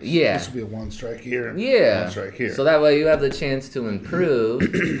 strikes. Yeah. This would be a 1 strike here. Yeah. 1 strike here. So that way you have the chance to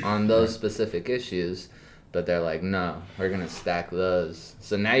improve on those specific issues. But they're like, no, we're going to stack those.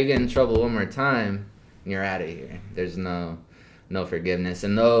 So now you get in trouble one more time, and you're out of here. There's no forgiveness.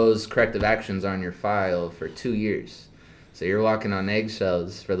 And those corrective actions are on your file for 2 years. So you're walking on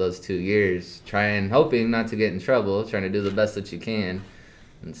eggshells for those 2 years, hoping not to get in trouble, trying to do the best that you can,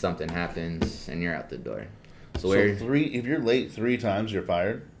 and something happens, and you're out the door. So if you're late 3 times, you're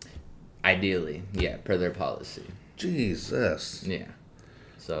fired? Ideally, yeah, per their policy. Jesus. Yeah.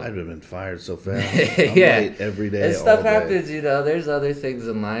 So I'd have been fired so fast. I'm yeah. late every day. And stuff happens, there's other things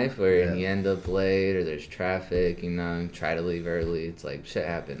in life where you end up late or there's traffic, try to leave early. It's like shit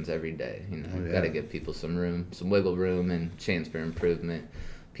happens every day. Got to give people some room, some wiggle room and chance for improvement.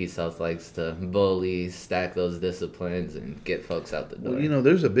 Peace Health likes to bully, stack those disciplines, and get folks out the door. Well,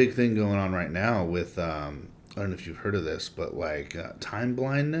 there's a big thing going on right now with, I don't know if you've heard of this, but time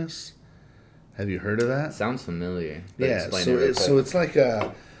blindness. Have you heard of that? Sounds familiar. Yeah, so it's like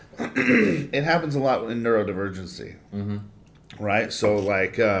it happens a lot in neurodivergency, right? So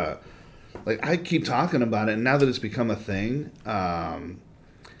like I keep talking about it, and now that it's become a thing, I'm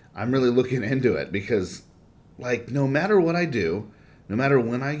really looking into it because, like, no matter what I do, no matter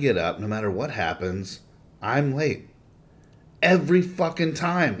when I get up, no matter what happens, I'm late every fucking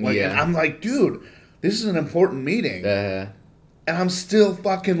time. Like, and I'm like, dude, this is an important meeting. And I'm still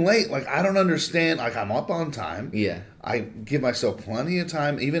fucking late. Like, I don't understand. Like, I'm up on time. Yeah. I give myself plenty of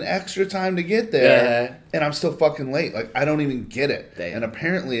time, even extra time to get there. And I'm still fucking late. Like, I don't even get it. Damn. And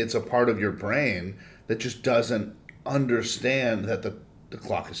apparently it's a part of your brain that just doesn't understand that the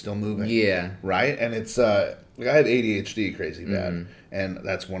clock is still moving. Yeah. Right? And it's, like, I have ADHD crazy bad. And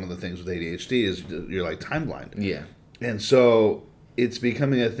that's one of the things with ADHD is you're, like, time blind. Yeah. And so it's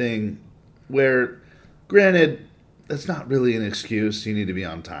becoming a thing where, granted, that's not really an excuse. You need to be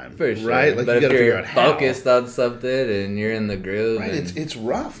on time, for sure. Right? Like, but you gotta if figure you're out how. Focused on something and you're in the groove, right? It's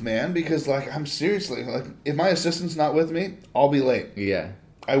rough, man. Because like I'm seriously like, if my assistant's not with me, I'll be late. Yeah,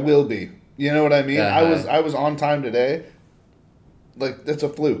 I will be. You know what I mean? I was on time today. Like that's a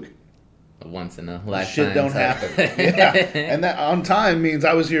fluke. Once in a lifetime. Shit don't happen. Yeah, and that on time means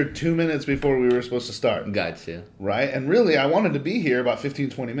I was here 2 minutes before we were supposed to start. Gotcha. Right, and really, I wanted to be here about 15,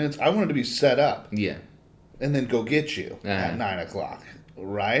 20 minutes. I wanted to be set up. Yeah. And then go get you at 9 o'clock,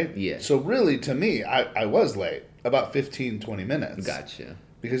 right? Yeah. So really, to me, I was late, about 15, 20 minutes. Gotcha.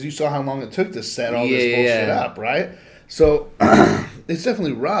 Because you saw how long it took to set all this bullshit up, right? So it's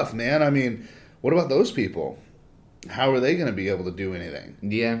definitely rough, man. I mean, what about those people? How are they going to be able to do anything?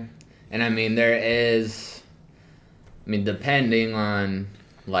 Yeah. And I mean, depending on,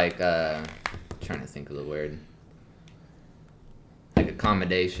 like, trying to think of the word, like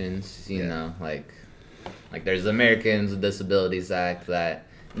accommodations, you know, like there's the Americans with Disabilities Act that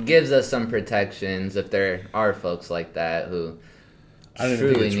gives us some protections if there are folks like that who I don't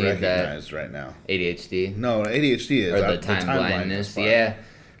truly think it's need recognized that right now. ADHD. No, ADHD is. Or the time blindness. Yeah.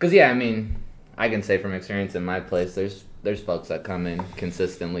 Because, I mean, I can say from experience in my place, there's folks that come in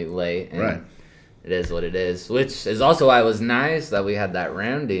consistently late. And right. It is what it is. Which is also why it was nice that we had that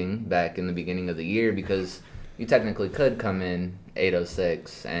rounding back in the beginning of the year because you technically could come in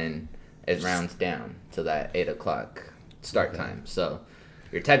 8:06 and it rounds down to that 8 o'clock start time. So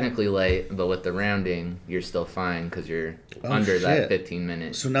you're technically late, but with the rounding, you're still fine because you're under that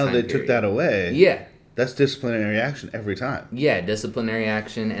 15-minute So now they took that away. Yeah. That's disciplinary action every time. Yeah, disciplinary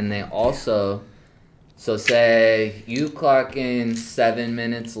action. And they also, so say you clock in 7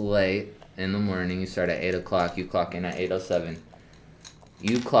 minutes late in the morning, you start at 8 o'clock, you clock in at 8:07.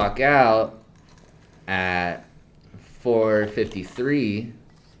 You clock out at 4:53.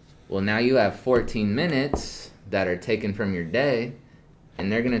 Well, now you have 14 minutes that are taken from your day,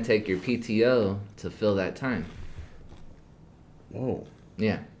 and they're going to take your PTO to fill that time. Whoa.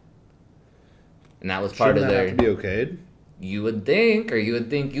 Yeah. And that was part of their... Shouldn't that have to be okayed? You would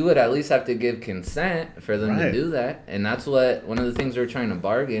think you would at least have to give consent for them to do that. And that's one of the things we were trying to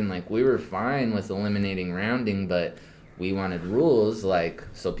bargain. Like, we were fine with eliminating rounding, but we wanted rules, like,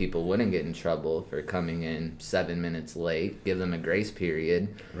 so people wouldn't get in trouble for coming in 7 minutes late, give them a grace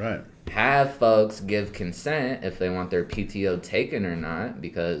period. Right. Have folks give consent if they want their PTO taken or not,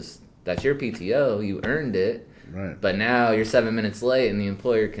 because that's your PTO, you earned it. Right. But now you're 7 minutes late, and the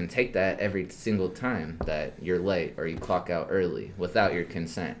employer can take that every single time that you're late or you clock out early without your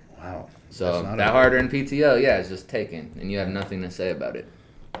consent. Wow. So that hard-earned PTO, yeah, it's just taken, and you have nothing to say about it.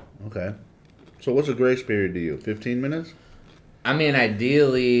 Okay. So what's a grace period to you? 15 minutes? I mean,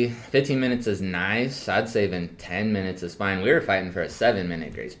 ideally, 15 minutes is nice. I'd say even 10 minutes is fine. We were fighting for a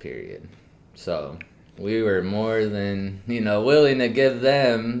 7-minute grace period. So we were more than, willing to give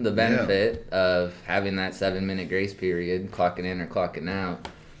them the benefit of having that 7-minute grace period, clocking in or clocking out.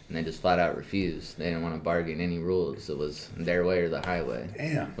 And they just flat out refused. They didn't want to bargain any rules. It was their way or the highway.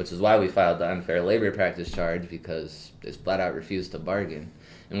 Damn. Which is why we filed the unfair labor practice charge, because they flat out refused to bargain.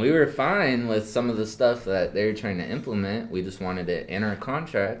 And we were fine with some of the stuff that they were trying to implement. We just wanted it in our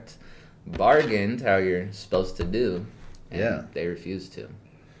contract, bargained how you're supposed to do. And they refused to.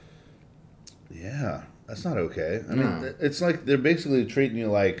 Yeah, that's not okay. I mean, it's like they're basically treating you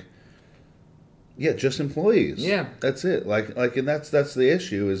like, just employees. Yeah. That's it. Like, and that's the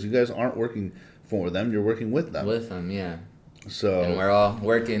issue is you guys aren't working for them. You're working with them. With them, yeah. So. And we're all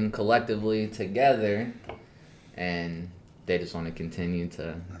working collectively together, and they just want to continue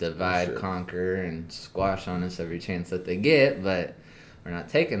to divide, conquer, and squash on us every chance that they get, but we're not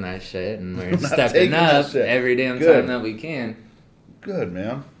taking that shit, and we're stepping up every damn time that we can. Good,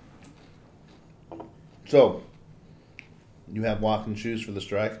 man. So, You have walking shoes for the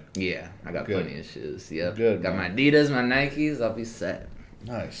strike? Yeah, I got plenty of shoes. Yep. Good. Got my Adidas, my Nikes. I'll be set.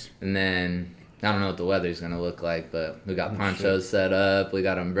 Nice. And then I don't know what the weather's gonna look like, but we got ponchos set up. We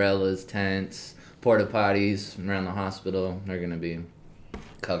got umbrellas, tents, porta potties around the hospital. They're gonna be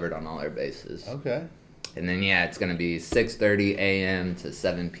covered on all our bases. Okay. And then it's gonna be 6:30 a.m. to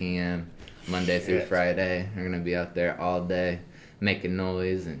 7 p.m. Monday through Friday. We're gonna be out there all day, making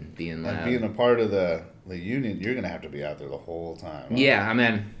noise and being loud. And being a part of the union, you're gonna have to be out there the whole time. Huh? Yeah, I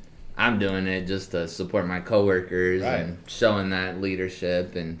mean, I'm doing it just to support my coworkers and showing that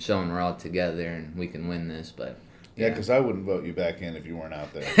leadership and showing we're all together and we can win this. But yeah, because I wouldn't vote you back in if you weren't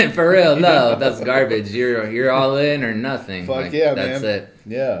out there. For real, no, that's garbage. You're all in or nothing. Fuck yeah, that's man. It.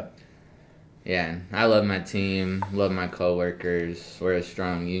 Yeah. Yeah, I love my team, love my coworkers. We're a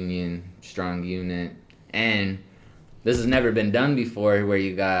strong union, strong unit, and this has never been done before. Where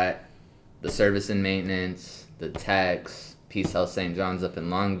you got the service and maintenance, the techs, Peace Health St. John's up in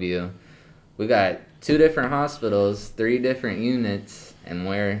Longview. We got 2 different hospitals, 3 different units, and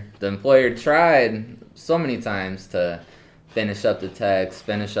where the employer tried so many times to finish up the techs,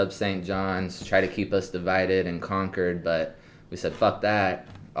 finish up St. John's, try to keep us divided and conquered, but we said, fuck that.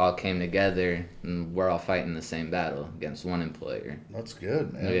 All came together, and we're all fighting the same battle against one employer. That's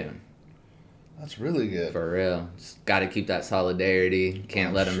good, man. Yeah. That's really good. For real. Just got to keep that solidarity.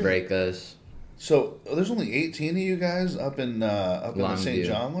 Can't let them break us. So there's only 18 of you guys up in the St.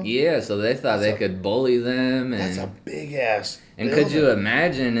 John one? Yeah, so they thought they could bully them. And that's a big ass And building. could you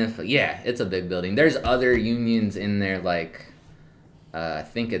imagine if... Yeah, it's a big building. There's other unions in there, like... I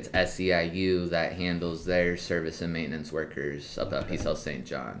think it's SEIU that handles their service and maintenance workers up at Peace Health St.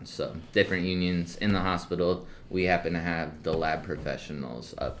 John. So different unions in the hospital. We happen to have the lab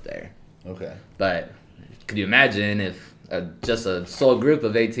professionals up there. Okay. But could you imagine if just a sole group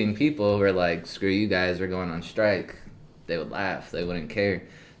of 18 people were like, screw you guys, we're going on strike? They would laugh. They wouldn't care.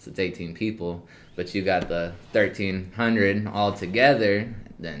 So it's 18 people. But you got the 1,300 all together,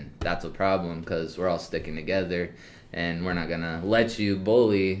 then that's a problem because we're all sticking together. And we're not going to let you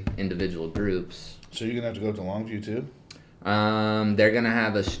bully individual groups. So you're going to have to go to Longview too? They're going to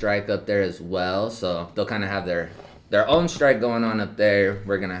have a strike up there as well. So they'll kind of have their own strike going on up there.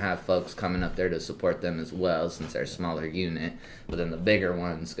 We're going to have folks coming up there to support them as well since they're a smaller unit. But then the bigger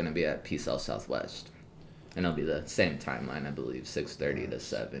one's going to be at Peace Health Southwest. And it'll be the same timeline, I believe, 6:30 to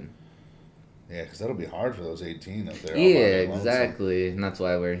 7. Yeah, because that'll be hard for those 18 up there. Yeah, exactly. And that's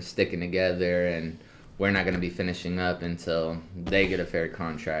why we're sticking together and... We're not going to be finishing up until they get a fair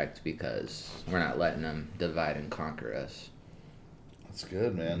contract because we're not letting them divide and conquer us. That's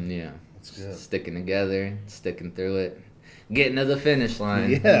good, man. Yeah. That's good. Sticking together, sticking through it, getting to the finish line.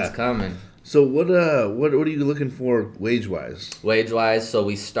 Yeah. It's coming. So what are you looking for wage-wise? Wage-wise, so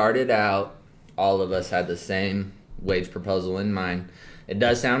we started out, all of us had the same wage proposal in mind. It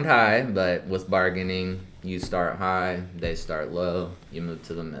does sound high, but with bargaining, you start high, they start low, you move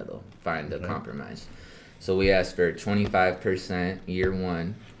to the middle, find a compromise. So we asked for 25% year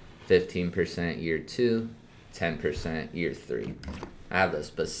 1, 15% year 2, 10% year 3. I have the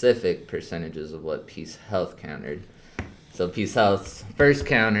specific percentages of what Peace Health countered. So Peace Health's first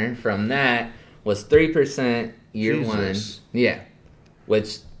counter from that was 3% year 1. Yeah,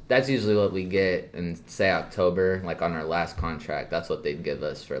 which that's usually what we get in, say, October, like on our last contract. That's what they'd give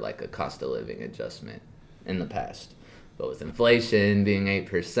us for like a cost of living adjustment in the past. But with inflation being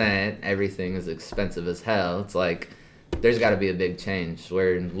 8%, everything is expensive as hell. It's like there's got to be a big change.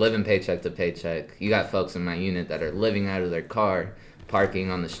 We're living paycheck to paycheck. You got folks in my unit that are living out of their car,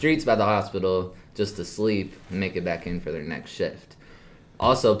 parking on the streets by the hospital just to sleep and make it back in for their next shift.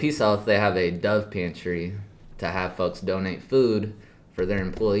 Also, Peace Health, they have a Dove pantry to have folks donate food for their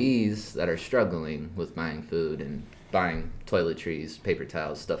employees that are struggling with buying food and buying toiletries, paper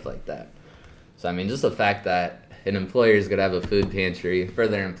towels, stuff like that. So, I mean, just the fact that an employer is going to have a food pantry for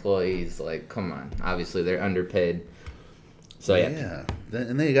their employees, like, come on. Obviously, they're underpaid. So, yeah.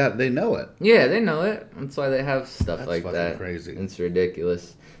 And they know it. Yeah, they know it. That's why they have stuff That's like that. That's crazy. It's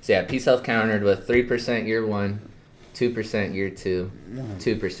ridiculous. So, yeah, Peace Health countered with 3% year 1, 2% year 2,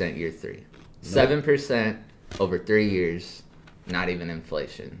 2% year 3. 7% over 3 years, not even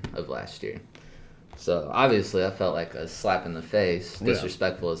inflation of last year. So, obviously, that felt like a slap in the face,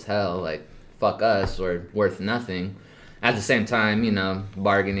 disrespectful as hell, like, fuck us, we're worth nothing. At the same time, you know,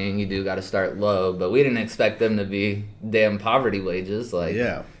 bargaining, you do got to start low, but we didn't expect them to be damn poverty wages. Like,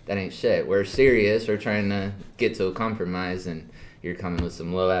 that ain't shit. We're serious. We're trying to get to a compromise, and you're coming with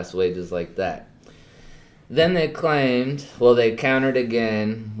some low-ass wages like that. Then they claimed, they countered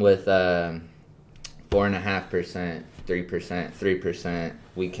again with 4.5% 3%, 3%.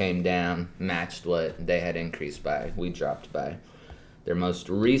 We came down, matched what they had increased by. We dropped by. Their most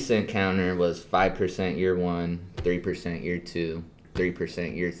recent counter was 5% year 1, 3% year 2,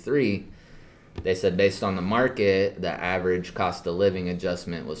 3% year 3. They said based on the market, the average cost of living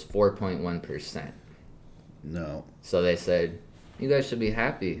adjustment was 4.1%. No. So they said, you guys should be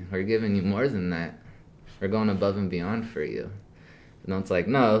happy. We're giving you more than that. We're going above and beyond for you. And it's like,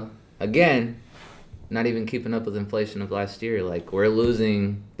 no, again, not even keeping up with inflation of last year. Like, we're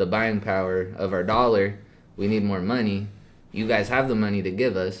losing the buying power of our dollar. We need more money. You guys have the money to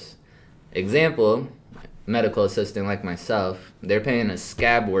give us. Example, medical assistant like myself, they're paying a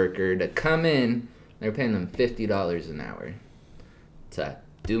scab worker to come in. They're paying them $50 an hour to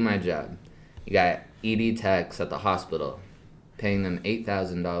do my job. You got ED techs at the hospital paying them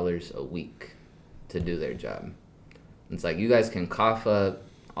 $8,000 a week to do their job. It's like, you guys can cough up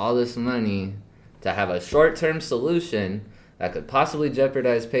all this money to have a short-term solution that could possibly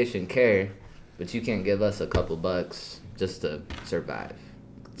jeopardize patient care, but you can't give us a couple bucks just to survive.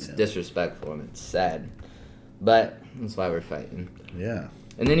 It's disrespectful and it's sad. But that's why we're fighting. Yeah.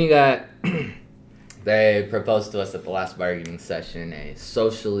 And then you got, they proposed to us at the last bargaining session a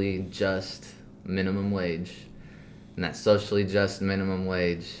socially just minimum wage. And that socially just minimum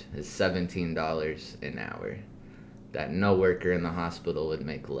wage is $17 an hour. That no worker in the hospital would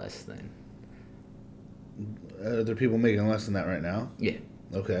make less than. Are there people making less than that right now? Yeah.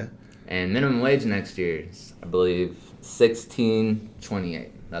 Okay. And minimum wage next year is, I believe, $16.28.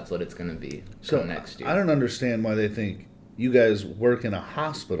 That's what it's going to be next year. I don't understand why they think you guys work in a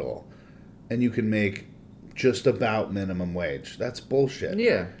hospital and you can make just about minimum wage. That's bullshit.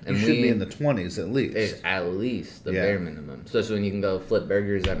 Yeah. And you should be in the 20s at least. At least the bare minimum. Especially when you can go flip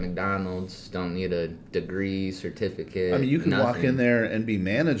burgers at McDonald's, don't need a degree, certificate. I mean, you can walk in there and be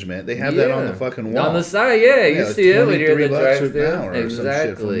management. They have Yeah. that on the fucking wall. On the side, yeah. You see it when you're in the drive-thru.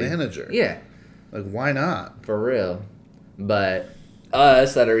 Exactly. Manager. Yeah. Like, why not? For real. But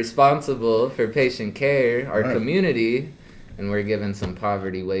us that are responsible for patient care, our community, and we're given some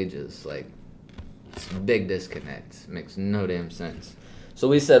poverty wages. Like, it's a big disconnect. Makes no damn sense. So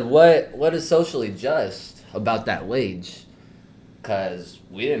we said, what is socially just about that wage? Because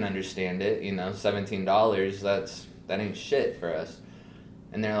we didn't understand it. You know, $17, that ain't shit for us.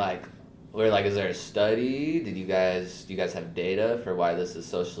 And they're like, we're like, is there a study? Do you guys have data for why this is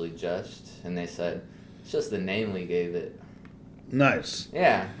socially just? And they said, it's just the name we gave it. Nice.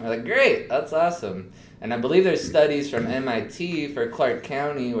 Yeah. We're like, great. That's awesome. And I believe there's studies from MIT for Clark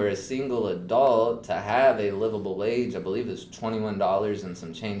County where a single adult to have a livable wage, I believe, is $21 and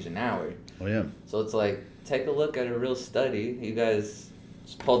some change an hour. Oh, yeah. So it's like, take a look at a real study. You guys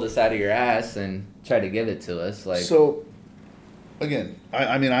just pulled this out of your ass and tried to give it to us. Like, so, again,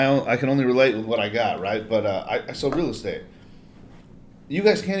 I can only relate with what I got, right? But I sell real estate. You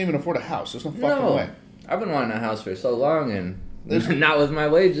guys can't even afford a house. There's no fucking way. I've been wanting a house for so long, and not with my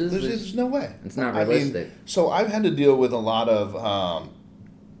wages. There's no way. It's not realistic. So I've had to deal with a lot of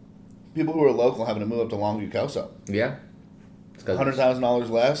people who are local having to move up to Longview, Kelso. Yeah. $100,000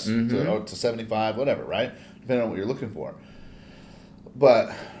 less to $75,000, whatever, right? Depending on what you're looking for.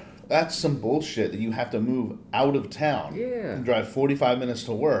 But that's some bullshit that you have to move out of town and drive 45 minutes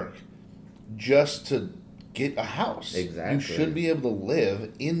to work just to get a house. Exactly. You should be able to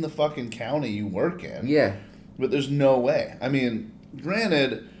live in the fucking county you work in. Yeah. But there's no way. I mean,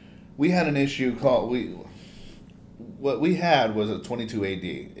 granted, we had an issue called what we had was a 22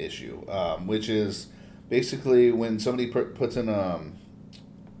 AD issue, which is basically when somebody puts in an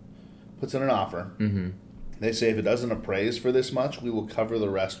offer. Mm-hmm. They say if it doesn't appraise for this much, we will cover the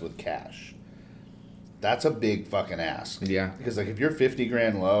rest with cash. That's a big fucking ask. Yeah. Because like if you're 50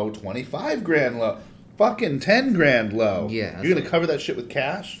 grand low, 25 grand low, fucking 10 grand low. Yeah. You're going to cover that shit with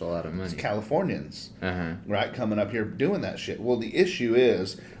cash? That's a lot of money. It's Californians, right, coming up here doing that shit. Well, the issue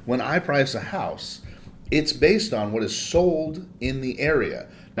is when I price a house, it's based on what is sold in the area.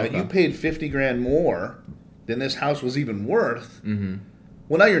 Now, you paid 50 grand more than this house was even worth. Mm-hmm.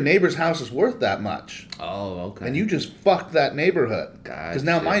 Well, now your neighbor's house is worth that much. Oh, okay. And you just fucked that neighborhood. Gotcha. Because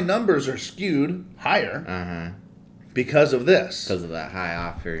now my numbers are skewed higher because of this. Because of that high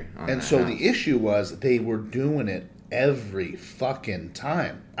offer on And that so house. the issue was they were doing it every fucking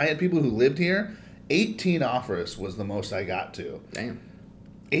time. I had people who lived here. 18 offers was the most I got to. Damn.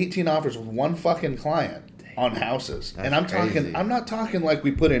 18 offers with one fucking client on houses. That's and I'm crazy. I'm not talking like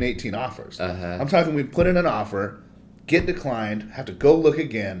we put in 18 offers. Uh-huh. I'm talking we put in an offer, get declined, have to go look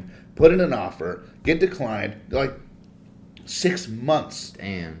again, put in an offer, get declined. Like 6 months.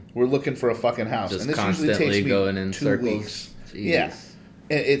 Damn. We're looking for a fucking house. Just and this constantly usually takes me going in 2 circles. weeks. Jeez. Yeah.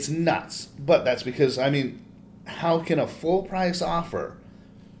 It's nuts. But that's because, I mean, how can a full price offer,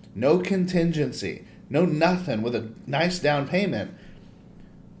 no contingency, no nothing, with a nice down payment,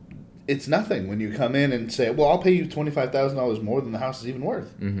 it's nothing when you come in and say, well, I'll pay you $25,000 more than the house is even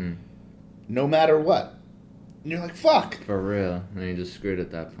worth. Mm-hmm. No matter what. And you're like, fuck. For real. And you're just screwed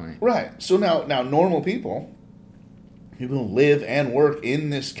at that point. Right. So now normal people who live and work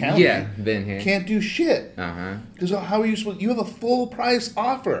in this county, been here, can't do shit. Because how are you supposed? You have a full price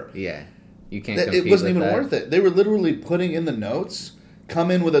offer. Yeah, you can't. Compete it wasn't with even that. worth it. They were literally putting in the notes,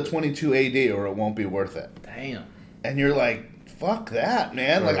 come in with a 22 AD or it won't be worth it. Damn. And you're like, fuck that,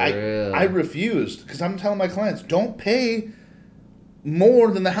 man. For like real. I refused, because I'm telling my clients, don't pay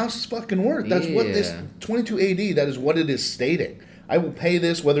more than the house is fucking worth. That's what this 22 AD. That is what it is stating. I will pay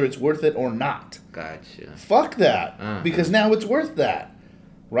this whether it's worth it or not. Gotcha. Fuck that. Because now it's worth that.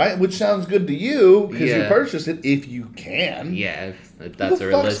 Right? Which sounds good to you because you purchased it if you can. Yeah, if that's realistic.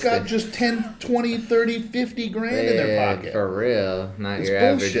 Who the fuck's got just 10, 20, 30, 50 grand in their pocket? For real. Not it's your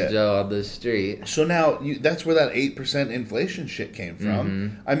bullshit. average Joe on the street. So now that's where that 8% inflation shit came from.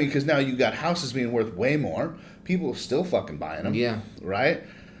 Mm-hmm. I mean, because now you got houses being worth way more. People are still fucking buying them. Yeah. Right?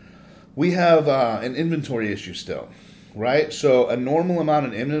 We have an inventory issue still. Right? So a normal amount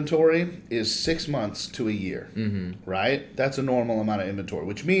of inventory is 6 months to a year. Mm-hmm. Right? That's a normal amount of inventory,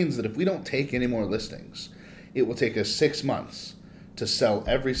 which means that if we don't take any more listings, it will take us 6 months to sell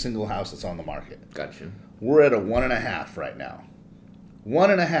every single house that's on the market. Gotcha. We're at a 1.5 right now.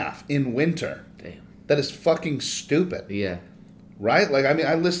 1.5 in winter. Damn. That is fucking stupid. Yeah. Right? Like, I mean,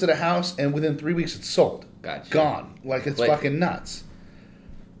 I listed a house and within 3 weeks it's sold. Gotcha. Gone. Like, it's fucking nuts.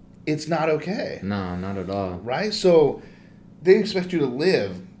 It's not okay. No, not at all. Right? So they expect you to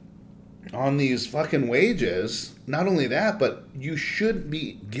live on these fucking wages. Not only that, but you should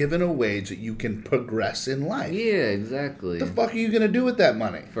be given a wage that you can progress in life. Yeah, exactly. What the fuck are you going to do with that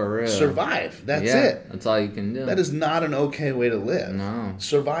money? For real. Survive. That's it. That's all you can do. That is not an okay way to live. No.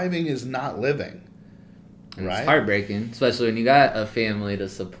 Surviving is not living. And right? It's heartbreaking, especially when you got a family to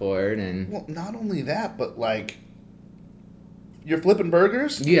support and... Well, not only that, but like... You're flipping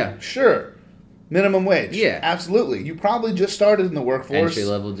burgers? Yeah. Sure. Minimum wage? Yeah. Absolutely. You probably just started in the workforce.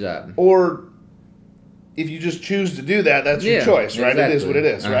 Entry-level job. Or if you just choose to do that, that's your choice, right? Exactly. It is what it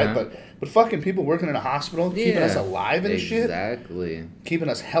is, right? But fucking people working in a hospital, keeping us alive and shit. Exactly. Keeping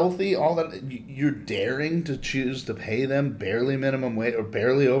us healthy, all that. You're daring to choose to pay them barely minimum wage or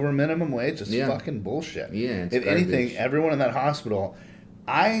barely over minimum wage. It's fucking bullshit. Yeah, it's if garbage. anything, everyone in that hospital,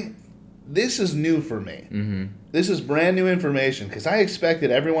 this is new for me. Mm-hmm. This is brand new information because I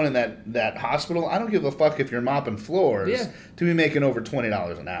expected everyone in that hospital, I don't give a fuck if you're mopping floors, to be making over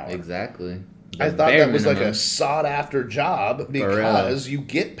 $20 an hour. Exactly. I thought that was like a sought-after job because you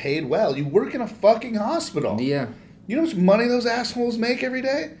get paid well. You work in a fucking hospital. Yeah. You know how much money those assholes make every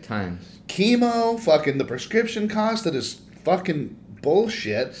day? Times. Chemo, fucking the prescription cost that is fucking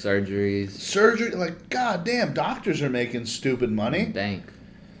bullshit. Surgery, like, goddamn, doctors are making stupid money. Bank.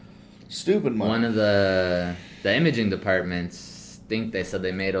 Stupid money. One of the imaging departments, they said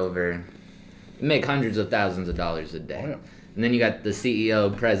they make hundreds of thousands of dollars a day. Oh, yeah. And then you got the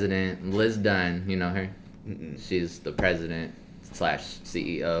CEO, president, Liz Dunn, you know her? Mm-mm. She's the president /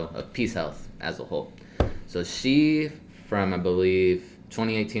 CEO of Peace Health as a whole. So she, from I believe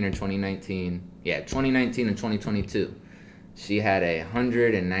 2018 or 2019, 2019 and 2022, she had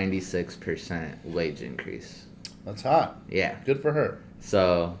 196% wage increase. That's hot. Yeah. Good for her.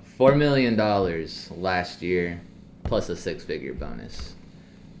 So $4 million last year, plus a 6-figure bonus.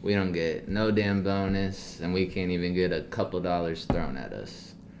 We don't get no damn bonus, and we can't even get a couple dollars thrown at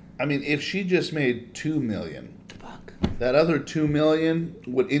us. I mean, if she just made $2 million, fuck, that other $2 million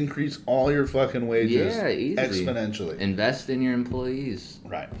would increase all your fucking wages easy. Exponentially. Invest in your employees.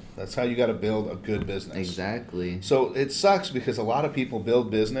 Right. That's how you got to build a good business. Exactly. So it sucks because a lot of people build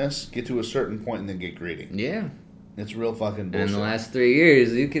business, get to a certain point, and then get greedy. Yeah. It's real fucking bullshit. And in the last 3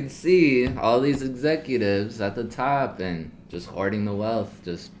 years, you can see all these executives at the top and just hoarding the wealth,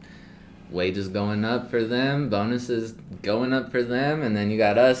 just wages going up for them, bonuses going up for them, and then you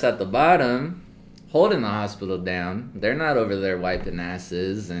got us at the bottom holding the hospital down. They're not over there wiping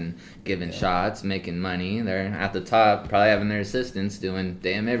asses and giving shots, making money. They're at the top, probably having their assistants doing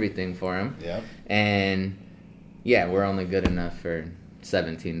damn everything for them. Yeah. And we're only good enough for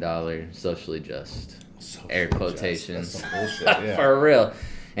 $17 socially just. Air quotations. That's some bullshit, yeah. For real.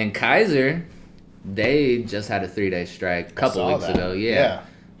 And Kaiser, they just had a 3-day strike a couple weeks ago. Yeah.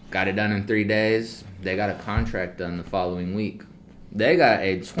 Got it done in 3 days. They got a contract done the following week. They got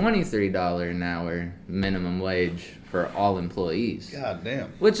a $23 an hour minimum wage for all employees. God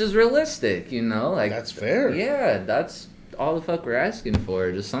damn. Which is realistic, you know? Like, that's fair. Yeah, that's all the fuck we're asking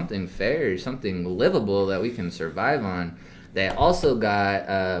for. Just something fair, something livable that we can survive on. They also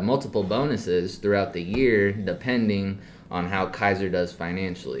got multiple bonuses throughout the year, depending on how Kaiser does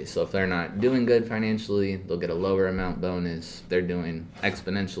financially. So if they're not doing good financially, they'll get a lower amount bonus. If they're doing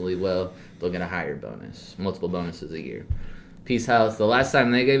exponentially well, they'll get a higher bonus. Multiple bonuses a year. Peace House, the last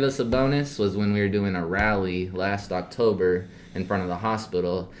time they gave us a bonus was when we were doing a rally last October in front of the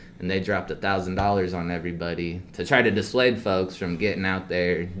hospital, and they dropped $1,000 on everybody to try to dissuade folks from getting out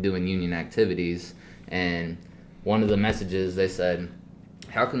there doing union activities. And one of the messages, they said,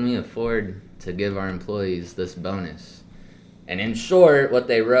 how can we afford to give our employees this bonus? And in short, what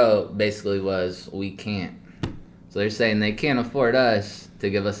they wrote basically was, we can't. So they're saying they can't afford us to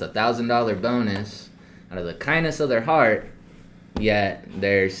give us $1,000 bonus out of the kindness of their heart, yet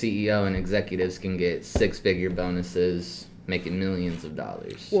their CEO and executives can get six-figure bonuses, making millions of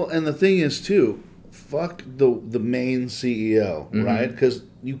dollars. Well, and the thing is, too, fuck the main CEO, right? Because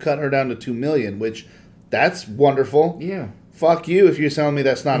you cut her down to $2 million, which, that's wonderful. Yeah. Fuck you if you're telling me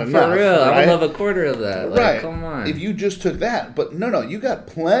that's not enough. For real, right? I would love a quarter of that. Like, right. Come on. If you just took that. But no, you got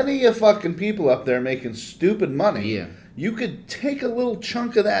plenty of fucking people up there making stupid money. Yeah. You could take a little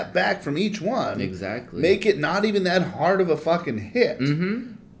chunk of that back from each one. Exactly. Make it not even that hard of a fucking hit.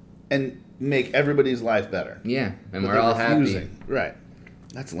 And make everybody's life better. Yeah, and we're all happy. Right.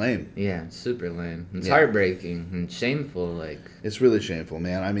 That's lame. Yeah, super lame. It's heartbreaking and shameful. Like, it's really shameful,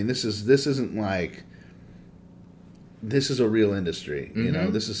 man. I mean, this isn't like... This is a real industry, you know.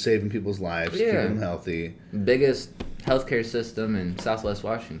 This is saving people's lives, keeping them healthy. Biggest healthcare system in Southwest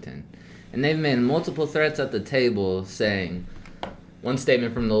Washington, and they've made multiple threats at the table, saying one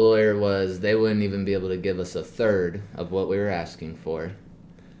statement from the lawyer was they wouldn't even be able to give us a third of what we were asking for.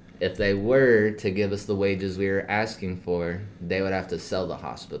 If they were to give us the wages we were asking for, they would have to sell the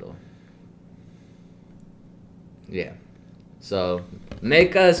hospital. Yeah. So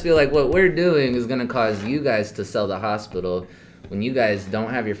make us feel like what we're doing is going to cause you guys to sell the hospital when you guys don't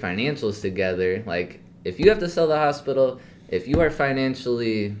have your financials together. Like, if you have to sell the hospital, if you are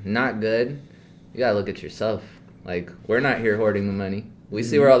financially not good, you got to look at yourself. Like, we're not here hoarding the money. We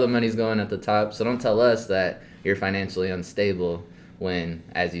see where all the money's going at the top, so don't tell us that you're financially unstable when,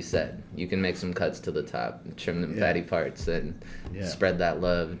 as you said, you can make some cuts to the top, trim them fatty parts, and spread that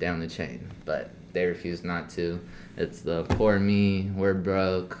love down the chain. But they refuse not to. It's the poor me, we're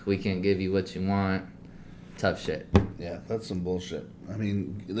broke, we can't give you what you want. Tough shit. Yeah, that's some bullshit. I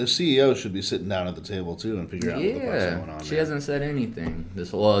mean, the CEO should be sitting down at the table, too, and figure out what the fuck's going on. She hasn't said anything.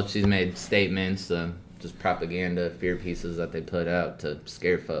 She's made statements, just propaganda, fear pieces that they put out to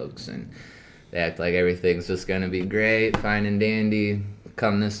scare folks, and they act like everything's just going to be great, fine and dandy,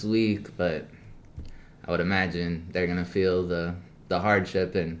 come this week, but I would imagine they're going to feel the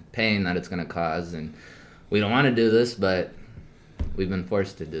hardship and pain that it's going to cause, and we don't want to do this, but we've been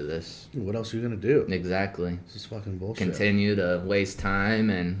forced to do this. What else are you going to do? Exactly. This is fucking bullshit. Continue to waste time,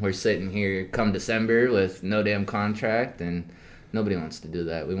 and we're sitting here come December with no damn contract, and nobody wants to do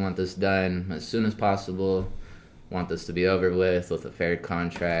that. We want this done as soon as possible. Want this to be over with a fair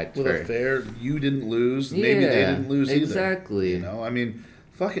contract. You didn't lose. Yeah, maybe they didn't lose either. Exactly. You know, I mean,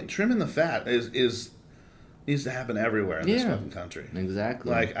 fucking trimming the fat is needs to happen everywhere in this fucking country.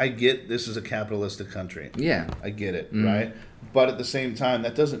 Exactly. Like, I get this is a capitalistic country. Yeah. I get it, right? But at the same time,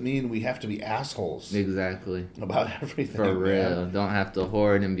 that doesn't mean we have to be assholes. Exactly. About everything. For real. Don't have to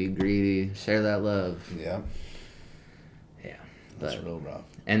hoard and be greedy. Share that love. Yeah. Yeah. That's real rough.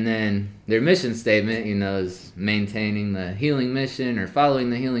 And then their mission statement, is maintaining the healing mission or following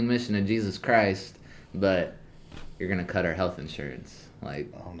the healing mission of Jesus Christ, but you're going to cut our health insurance.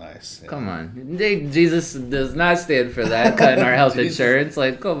 Like, oh, nice. Yeah. Come on. Jesus does not stand for that, cutting our health insurance.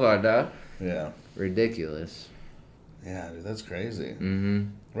 Like, come on now. Yeah. Ridiculous. Yeah, dude, that's crazy. Mm-hmm.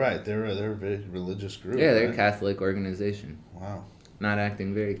 Right, they're a very religious group. Yeah, they're a Catholic organization. Wow. Not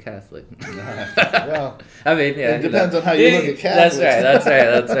acting very Catholic. Well, I mean, yeah. It depends on how you look at Catholics. That's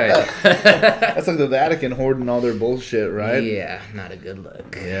right. That's like the Vatican hoarding all their bullshit, right? Yeah, not a good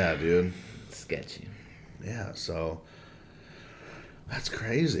look. Yeah, dude. Sketchy. Yeah, so that's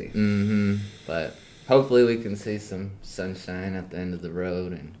crazy. Mm-hmm. But hopefully we can see some sunshine at the end of the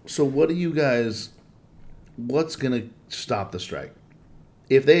road. And so what's going to stop the strike?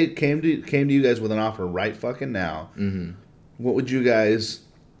 If they came to you guys with an offer right fucking now, what would you guys...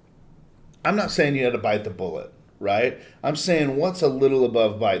 I'm not saying you had to bite the bullet, right? I'm saying what's a little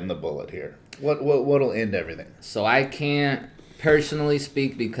above biting the bullet here? What'll end everything? So I can't personally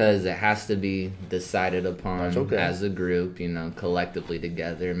speak because it has to be decided upon as a group, collectively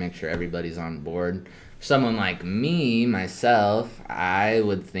together, make sure everybody's on board. For someone like me, myself, I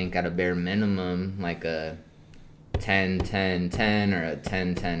would think at a bare minimum, like a 10-10-10 or a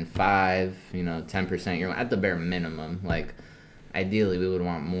 10-10-5, 10% you're at the bare minimum. Like, ideally we would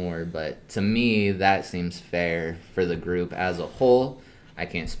want more, but to me that seems fair for the group as a whole. I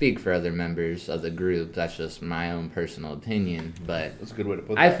can't speak for other members of the group. That's just my own personal opinion, but that's a good way to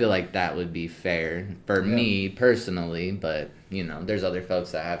put that. I feel like that would be fair for me personally, but there's other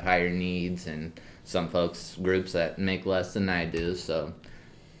folks that have higher needs and some folks, groups that make less than I do, so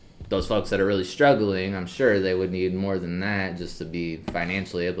those folks that are really struggling, I'm sure they would need more than that just to be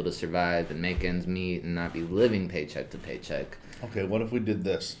financially able to survive and make ends meet and not be living paycheck to paycheck. Okay, what if we did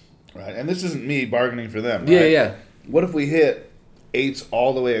this, right? And this isn't me bargaining for them, right? Yeah. What if we hit 8s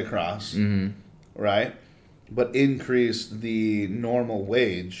all the way across, right? But increase the normal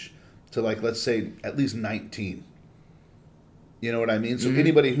wage to, like, let's say at least 19. You know what I mean? So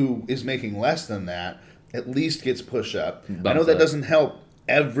anybody who is making less than that at least gets push up. I know that doesn't help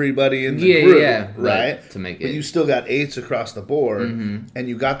everybody in the group, right? But you still got 8s across the board, and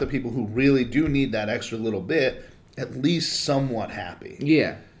you got the people who really do need that extra little bit at least somewhat happy.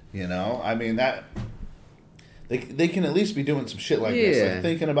 Yeah. I mean, that they can at least be doing some shit like this, like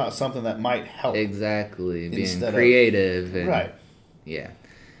thinking about something that might help. Exactly, being creative. Right. Yeah.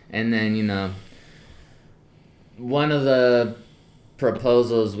 And then, one of the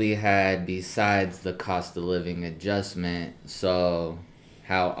proposals we had besides the cost of living adjustment, so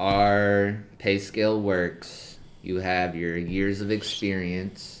how our pay scale works, you have your years of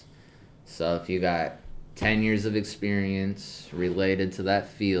experience. So if you got 10 years of experience related to that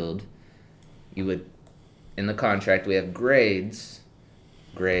field, you would, in the contract, we have grades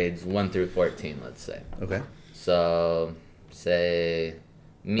 1 through 14, let's say. Okay. So, say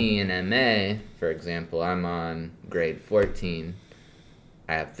me in MA, for example, I'm on grade 14.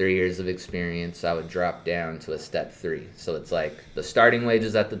 I have 3 years of experience. I would drop down to a step 3. So it's like the starting wage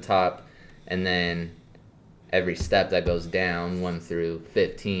is at the top, and then every step that goes down, 1 through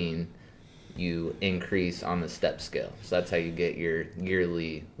 15, you increase on the step scale. So that's how you get your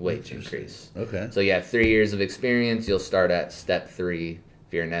yearly wage increase. Okay. So you have 3 years of experience, you'll start at step 3.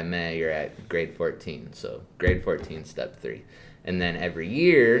 If you're an MA, you're at grade 14. So grade 14, step 3. And then every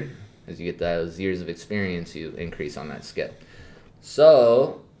year, as you get those years of experience, you increase on that scale.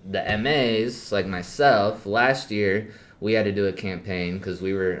 So the MAs, like myself, last year, we had to do a campaign because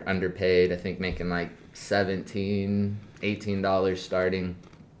we were underpaid, I think making like $17, $18 starting,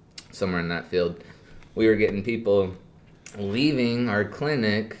 somewhere in that field. We were getting people leaving our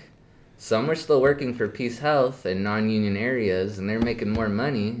clinic. Some were still working for Peace Health in non-union areas, and they're making more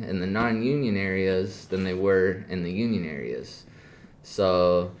money in the non-union areas than they were in the union areas.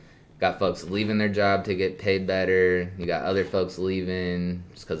 So got folks leaving their job to get paid better. You got other folks leaving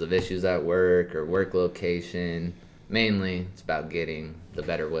just because of issues at work or work location. Mainly, it's about getting the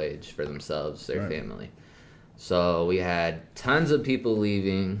better wage for themselves, their family. So we had tons of people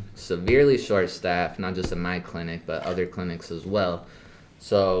leaving, severely short-staffed, not just in my clinic, but other clinics as well.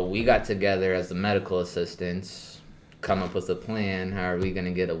 So we got together as the medical assistants, come up with a plan. How are we going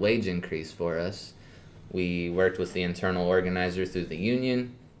to get a wage increase for us? We worked with the internal organizer through the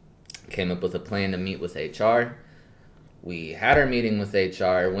union, came up with a plan to meet with HR. We had our meeting with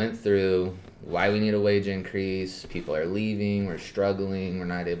HR, went through why we need a wage increase. People are leaving, we're struggling, we're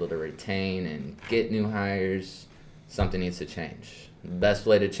not able to retain and get new hires. Something needs to change. The best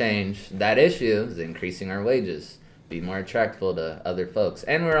way to change that issue is increasing our wages, be more attractive to other folks.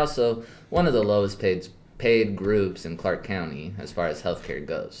 And we're also one of the lowest paid groups in Clark County as far as healthcare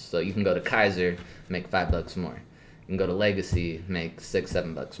goes. So you can go to Kaiser, make $5 more. You can go to Legacy, make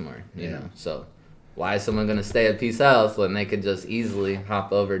 $6-7 more, you know. So why is someone going to stay at Peace Health when they could just easily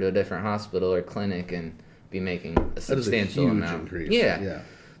hop over to a different hospital or clinic and be making a substantial amount? Increase. Yeah.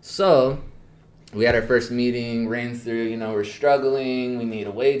 So we had our first meeting, ran through, we're struggling, we need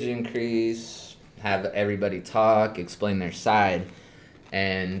a wage increase, have everybody talk, explain their side.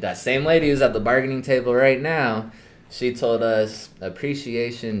 And that same lady who's at the bargaining table right now, she told us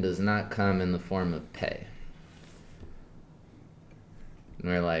appreciation does not come in the form of pay. And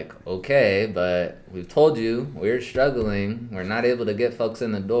we're like, okay, but we've told you we're struggling. We're not able to get folks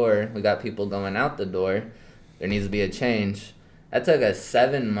in the door. We got people going out the door. There needs to be a change. That took us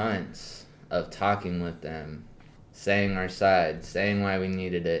 7 months of talking with them, saying our side, saying why we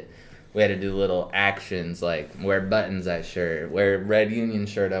needed it. We had to do little actions like wear buttons at shirt, wear red union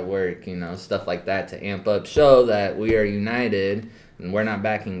shirt at work, stuff like that to amp up, show that we are united and we're not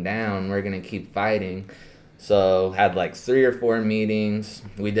backing down. We're going to keep fighting. So had like 3 or 4 meetings.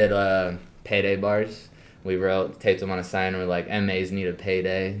 We did payday bars. We taped them on a sign. We're like, MAs need a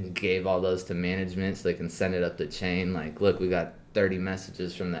payday. Gave all those to management so they can send it up the chain. Like, look, we got 30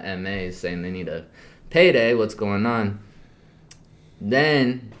 messages from the MAs saying they need a payday, what's going on?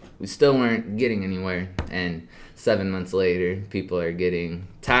 Then we still weren't getting anywhere. And 7 months later, people are getting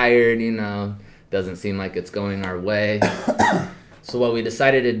tired, doesn't seem like it's going our way. So what we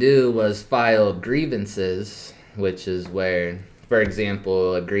decided to do was file grievances, which is where, for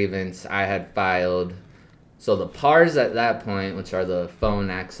example, a grievance I had filed. So the PARs at that point, which are the phone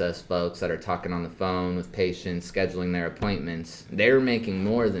access folks that are talking on the phone with patients, scheduling their appointments, they were making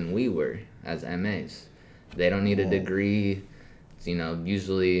more than we were as MAs. They don't need a degree,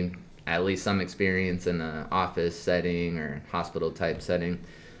 usually at least some experience in an office setting or hospital type setting.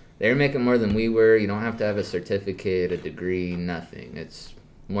 They were making more than we were. You don't have to have a certificate, a degree, nothing. It's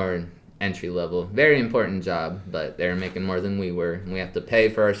more entry level. Very important job, but they were making more than we were. And we have to pay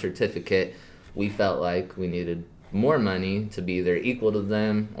for our certificate. We felt like we needed more money to be either equal to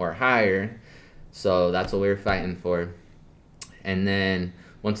them or higher. So that's what we were fighting for. And then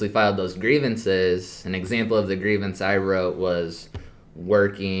once we filed those grievances, an example of the grievance I wrote was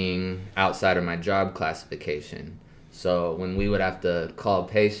working outside of my job classification. So when we would have to call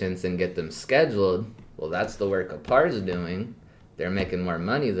patients and get them scheduled, well, that's the work a PAR's doing. They're making more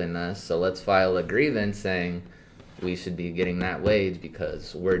money than us, so let's file a grievance saying we should be getting that wage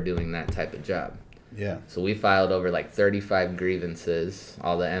because we're doing that type of job. Yeah. So we filed over 35 grievances,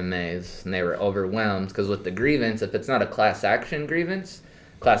 all the MAs, and they were overwhelmed because with the grievance, if it's not a class action grievance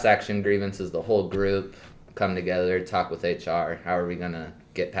is the whole group come together, talk with HR. How are we going to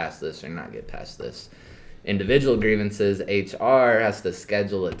get past this or not get past this? Individual grievances, HR has to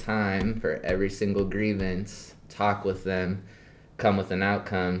schedule a time for every single grievance, talk with them, come with an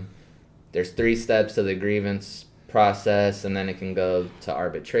outcome. There's 3 steps to the grievance process, and then it can go to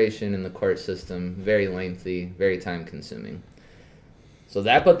arbitration in the court system. Very lengthy, very time consuming. So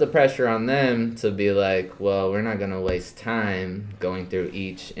that put the pressure on them to be like, well, we're not going to waste time going through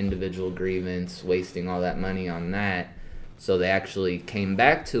each individual grievance, wasting all that money on that. So they actually came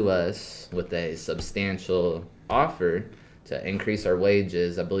back to us with a substantial offer to increase our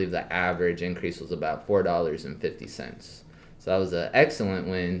wages. I believe the average increase was about $4.50. So that was an excellent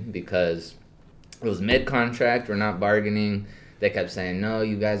win because it was mid-contract. We're not bargaining. They kept saying, no,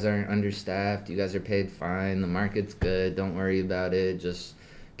 you guys aren't understaffed. You guys are paid fine. The market's good. Don't worry about it. Just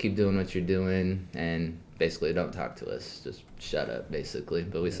keep doing what you're doing. And basically, don't talk to us. Just shut up, basically.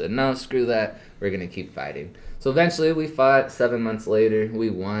 But we said, no, screw that. We're going to keep fighting. So eventually, we fought. 7 months later,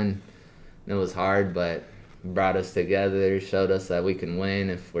 we won. It was hard, but brought us together, showed us that we can win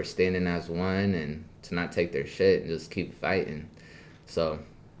if we're standing as one and to not take their shit and just keep fighting. So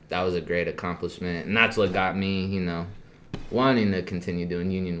that was a great accomplishment. And that's what got me, wanting to continue doing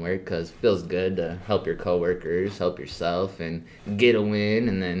union work because it feels good to help your coworkers, help yourself, and get a win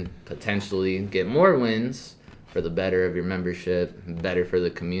and then potentially get more wins for the better of your membership, better for the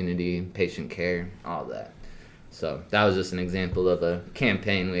community, patient care, all that. So that was just an example of a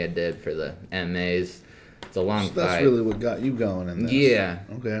campaign we had did for the MAs. It's a long fight. That's really what got you going in this. Yeah.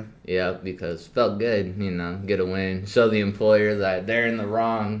 Okay. Yeah, because it felt good, get a win. Show the employer that they're in the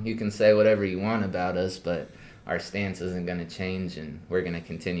wrong. You can say whatever you want about us, but our stance isn't going to change, and we're going to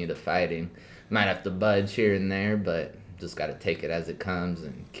continue to fighting. Might have to budge here and there, but just got to take it as it comes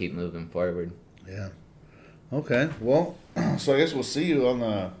and keep moving forward. Yeah. Okay. Well, so I guess we'll see you on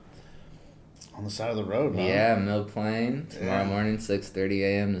the side of the road, huh? Yeah, Mill Plain tomorrow morning, 6:30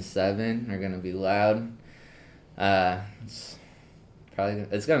 a.m. to 7. We're going to be loud. It's going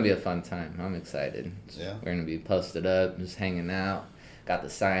to be a fun time. I'm excited. Yeah. We're going to be posted up, just hanging out. Got the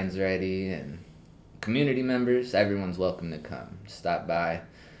signs ready, and community members, everyone's welcome to come. Stop by.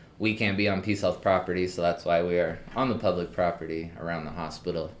 We can't be on Peace Health property, so that's why we are on the public property around the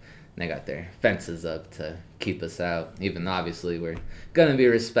hospital. And they got their fences up to keep us out, even though obviously we're going to be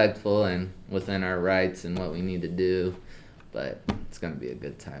respectful and within our rights and what we need to do. But it's going to be a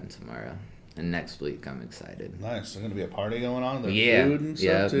good time tomorrow. And next week, I'm excited. Nice. There's going to be a party going on? There's food and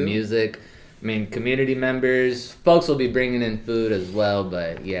stuff, too? Yeah, music. I mean, community members, folks will be bringing in food as well,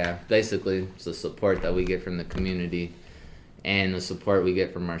 but yeah, basically it's the support that we get from the community and the support we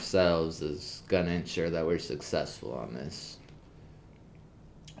get from ourselves is going to ensure that we're successful on this.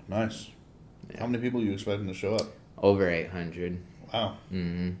 Nice. Yeah. How many people are you expecting to show up? Over 800. Wow.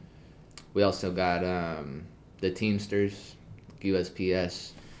 Mm-hmm. We also got the Teamsters,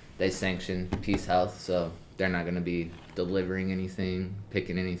 USPS. They sanction Peace Health, so they're not going to be delivering anything,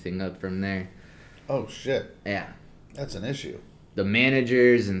 picking anything up from there. Oh, shit. Yeah. That's an issue. The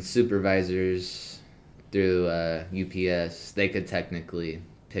managers and supervisors through UPS, they could technically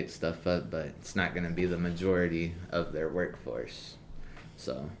pick stuff up, but it's not going to be the majority of their workforce.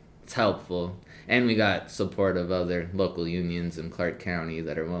 So it's helpful. And we got support of other local unions in Clark County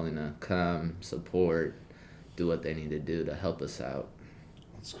that are willing to come, support, do what they need to do to help us out.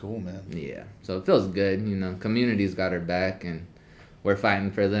 That's cool, man. Yeah. So it feels good, community's got our back, and we're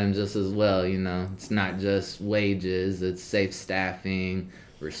fighting for them just as well, It's not just wages, it's safe staffing,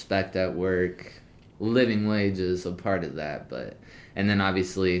 respect at work, living wages, a part of that. And then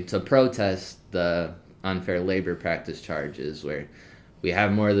obviously to protest the unfair labor practice charges, where we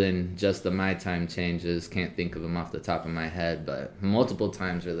have more than just the my time changes, can't think of them off the top of my head, but multiple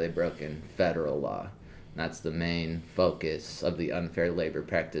times where they've broken federal law. That's the main focus of the unfair labor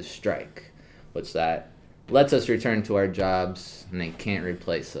practice strike, which that lets us return to our jobs, and they can't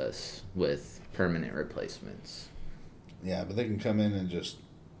replace us with permanent replacements. Yeah, but they can come in and just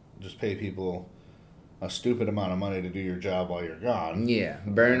pay people a stupid amount of money to do your job while you're gone. Yeah,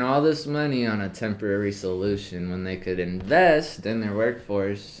 burn all this money on a temporary solution when they could invest in their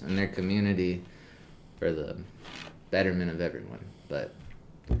workforce and their community for the betterment of everyone. But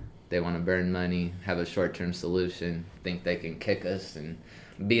they want to burn money, have a short-term solution, think they can kick us and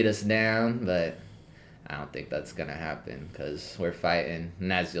beat us down, but I don't think that's going to happen because we're fighting.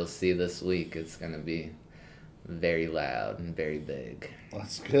 And as you'll see this week, it's going to be very loud and very big.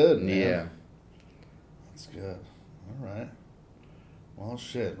 That's good, man. Yeah. That's good. All right. Well,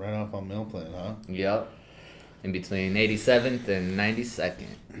 shit. Right off on Mill Plain, huh? Yep. In between 87th and 92nd.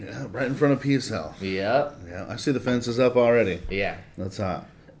 Yeah, right in front of Peace Hell. Yep. Yeah, I see the fences up already. Yeah. That's hot.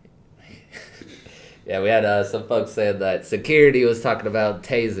 Yeah, we had some folks say that security was talking about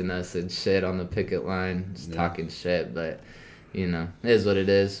tasing us and shit on the picket line, just talking shit, but, it is what it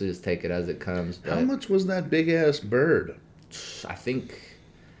is. We just take it as it comes. But how much was that big-ass bird? I think,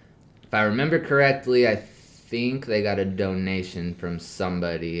 if I remember correctly, I think they got a donation from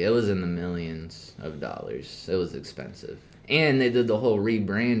somebody. It was in the millions of dollars. It was expensive. And they did the whole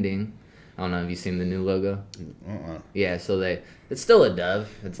rebranding. I don't know, have you seen the new logo? Yeah, so it's still a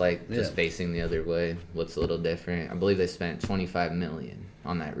dove. It's like just facing the other way. Looks a little different. I believe they spent $25 million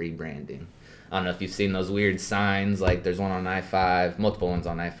on that rebranding. I don't know if you've seen those weird signs, like there's one on I-5, multiple ones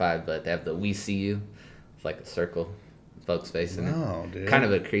on I-5, but they have the "We See You." It's like a circle, folks facing it. Dude. Kind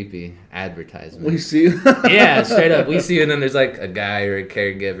of a creepy advertisement. We see you? Yeah, straight up. We see you, and then there's like a guy or a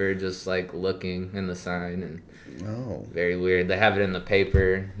caregiver just like looking in the sign, and very weird. They have it in the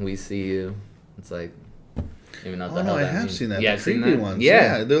paper. We see you. It's like, even know what the hell that means. Seen that. Yeah, the creepy ones.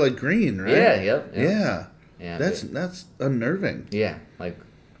 Yeah. Yeah, they're like green, right? Yeah, yep. Yeah. Yeah. That's unnerving. Yeah, like,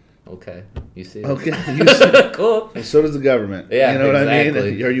 okay, you see it. Okay, you see it. Cool. So does the government. Yeah, you know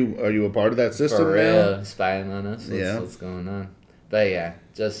exactly. what I mean? Are you a part of that system? For real, now? spying on us. What's going on? But yeah,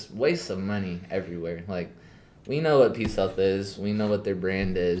 just waste of money everywhere. Like, we know what Peace Health is. We know what their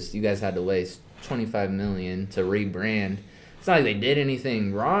brand is. You guys had to waste $25 million to rebrand. It's not like they did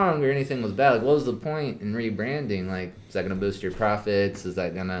anything wrong or anything was bad. Like, what was the point in rebranding? Like, is that going to boost your profits? Is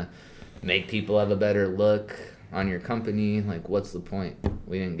that going to make people have a better look on your company? Like, what's the point?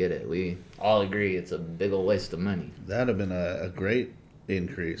 We didn't get it. We all agree it's a big old waste of money. That'd have been a great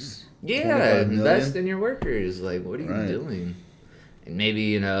increase. Yeah, invest in your workers. Like, what are you doing? And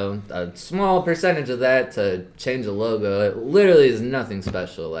maybe, a small percentage of that to change the logo. It literally is nothing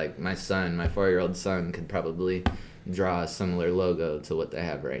special. Like, my 4-year-old son could probably draw a similar logo to what they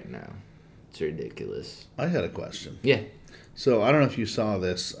have right now. It's ridiculous. I had a question. Yeah. So, I don't know if you saw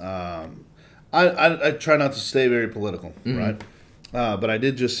this. I try not to stay very political, right? But I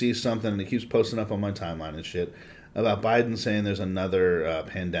did just see something, and it keeps posting up on my timeline and shit, about Biden saying there's another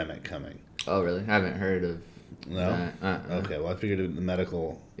pandemic coming. Oh, really? I haven't heard of No? that. Okay, well, I figured the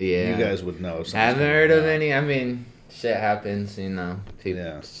medical... Yeah. You guys would know. Haven't heard of any. I mean, shit happens,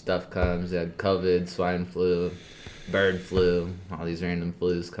 stuff comes. COVID, swine flu, bird flu, all these random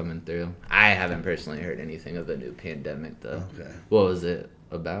flus coming through. I haven't personally heard anything of a new pandemic, though. Okay. What was it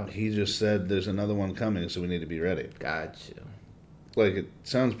about? He just said there's another one coming, so we need to be ready. Gotcha. Like, it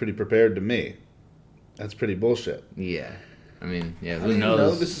sounds pretty prepared to me. That's pretty bullshit. Yeah. I mean, How who do you knows?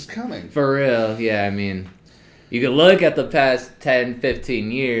 know this is coming? For real, yeah, I mean, you could look at the past 10,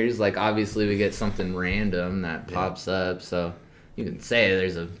 15 years, like, obviously we get something random that pops up, so you can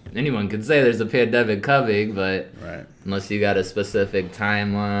say anyone could say there's a pandemic coming, but unless you got a specific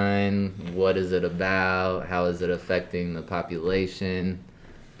timeline, what is it about, how is it affecting the population,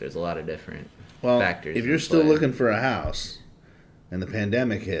 there's a lot of different factors. If you're still looking for a house and the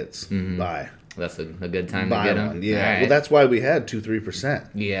pandemic hits, buy. That's a good time to get them. Yeah, well, that's why we had 2-3%.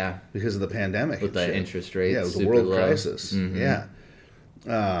 Yeah, because of the pandemic. With the interest rates. Yeah, it was a world crisis. Yeah.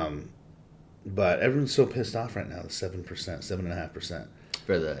 But everyone's so pissed off right now, the 7%, 7.5%.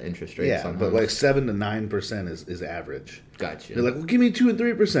 For the interest rates. Yeah, but like 7 to 9% is average. Gotcha. They're like, well, give me 2 and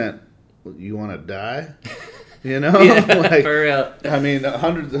 3%. Well, you want to die? You know, like, for real. I mean,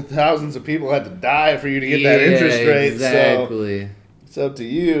 hundreds of thousands of people had to die for you to get that interest rate. Exactly. So it's up to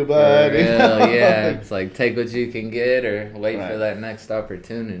you, bud. Yeah. It's like take what you can get or wait for that next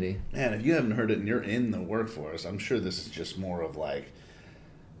opportunity. Man, if you haven't heard it and you're in the workforce, I'm sure this is just more of like,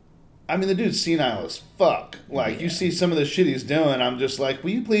 I mean, the dude's senile as fuck. Like, you see some of the shit he's doing, I'm just like,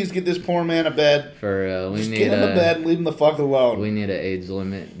 will you please get this poor man a bed? For real. Just get him a bed and leave him the fuck alone. We need an age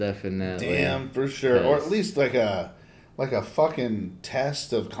limit, definitely. Damn, for sure. Or at least like a fucking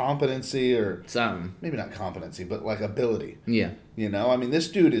test of competency or... something. Maybe not competency, but like ability. Yeah. You know? I mean, this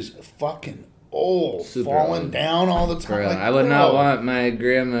dude is fucking old. Super falling old. Down all the time. Like, I would not want my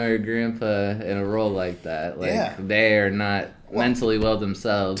grandma or grandpa in a role like that. Like, they are not... mentally well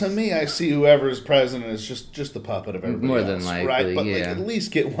themselves. To me, I see whoever is president is just the puppet of everybody More else, than likely, right? But like, at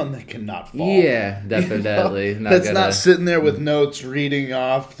least get one that cannot fall. Yeah, definitely. You know? That's not sitting there with notes reading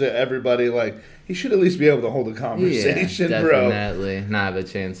off to everybody. Like, he should at least be able to hold a conversation, bro. Definitely. Not have a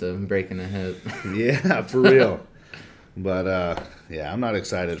chance of breaking a hip. Yeah, for real. But, yeah, I'm not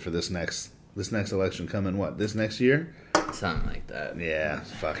excited for this next election coming, this next year? Something like that. Yeah,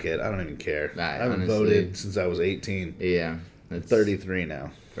 fuck it. I don't even care. I haven't honestly voted since I was 18. Yeah. I'm 33 now.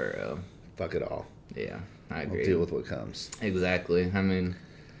 For real. Fuck it all. Yeah, I agree. I'll deal with what comes. Exactly. I mean,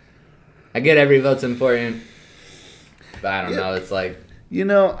 I get every vote's important, but I don't know. It's like... You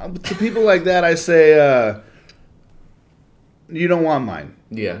know, to people like that, I say, you don't want mine.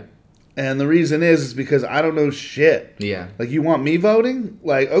 Yeah. And the reason is because I don't know shit. Yeah. Like, you want me voting?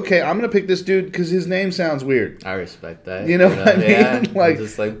 Like, okay, I'm going to pick this dude because his name sounds weird. I respect that. You know what I mean? Yeah, like,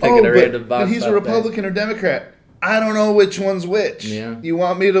 just like picking a random box. But he's a Republican or Democrat. I don't know which one's which. Yeah. You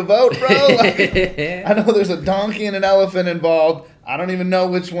want me to vote, bro? Like, I know there's a donkey and an elephant involved. I don't even know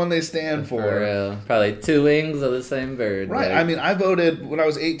which one they stand for. For real. Probably two wings of the same bird. Right. Like. I mean, I voted when I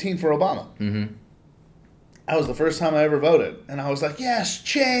was 18 for Obama. Mm-hmm. That was the first time I ever voted. And I was like, yes,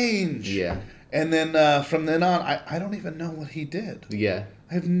 change. Yeah. And then from then on, I don't even know what he did. Yeah.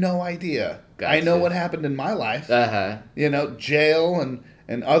 I have no idea. Gotcha. I know what happened in my life. Uh-huh. You know, jail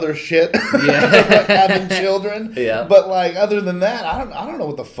and other shit. Yeah. Like having children. Yeah. But like other than that, I don't know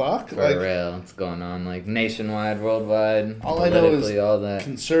what the fuck. For like, real. What's going on? Like nationwide, worldwide. All I know is all that.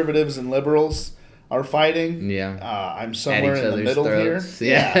 Conservatives and liberals are fighting. Yeah. I'm somewhere in the middle throats. here.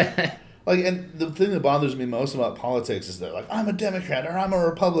 Yeah. Like, and the thing that bothers me most about politics is that, like, I'm a Democrat or I'm a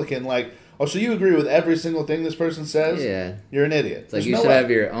Republican. Like, oh, so you agree with every single thing this person says? Yeah. You're an idiot. It's like you should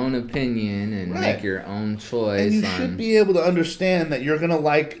have your own opinion and right. make your own choice. And you should be able to understand that you're going to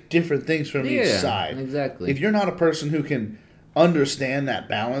like different things from each side. Exactly. If you're not a person who can understand that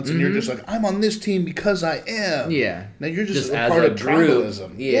balance and you're just like, I'm on this team because I am. Yeah. Now you're just a as part a of group.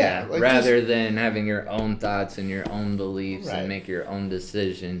 tribalism. Yeah. like rather than having your own thoughts and your own beliefs right. and make your own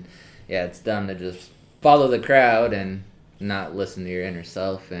decision. Yeah, it's dumb to just follow the crowd and not listen to your inner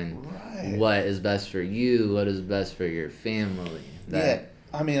self and right. what is best for you, what is best for your family. Yeah.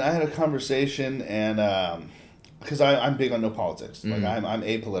 I mean, I had a conversation and because I'm big on no politics. Like I'm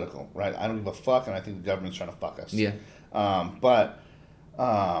apolitical, right? I don't give a fuck, and I think the government's trying to fuck us. Yeah. But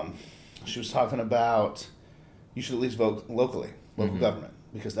she was talking about you should at least vote locally, local government,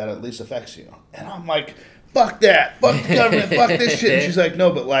 because that at least affects you. And I'm like, fuck that, fuck the government, fuck this shit. And she's like,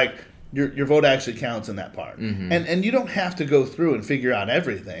 no, but like your vote actually counts in that part. Mm-hmm. And you don't have to go through and figure out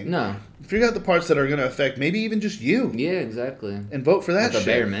everything. No. Figure out the parts that are going to affect maybe even just you. Yeah, exactly. And vote for that At the shit.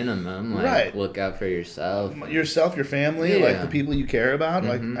 bare minimum. Like, right. Look out for yourself. Yourself, your family, like the people you care about.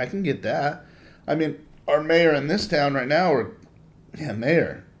 Like, I can get that. I mean, our mayor in this town right now,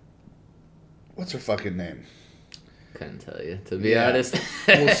 mayor. What's her fucking name? Couldn't tell you, to be honest.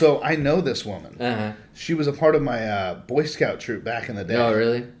 Well, so I know this woman. Uh-huh. She was a part of my Boy Scout troop back in the day. Oh,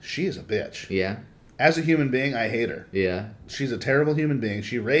 really? She is a bitch. Yeah. As a human being, I hate her. Yeah. She's a terrible human being.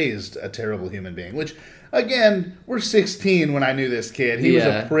 She raised a terrible human being, which, again, we're 16 when I knew this kid. He was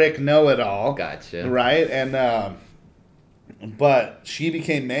a prick know-it-all. Gotcha. Right? And, but she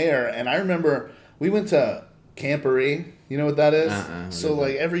became mayor, and I remember we went to Camporee. You know what that is? So,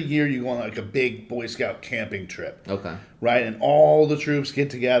 like, every year you go on, like, a big Boy Scout camping trip. Okay. Right? And all the troops get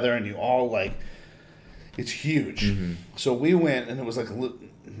together, and you all, like, it's huge. Mm-hmm. So we went, and it was, like,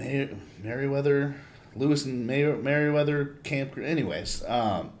 Merriweather, Lewis and Merriweather camp. Anyways,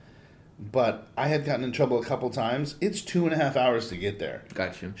 but I had gotten in trouble a couple times. It's 2.5 hours to get there.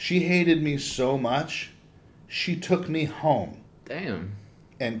 Gotcha. She hated me so much, she took me home. Damn.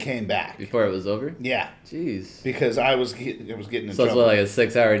 And came back. Before it was over? Yeah. Jeez. Because I was getting in trouble. So it's like a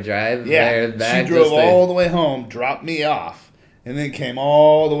 6-hour drive there back? She drove all the way home, dropped me off, and then came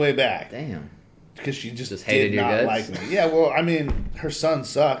all the way back. Damn. Because she just hated did your not guts? like me. Yeah, well, I mean, her son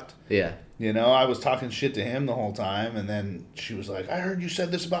sucked. Yeah. You know, I was talking shit to him the whole time, and then she was like, I heard you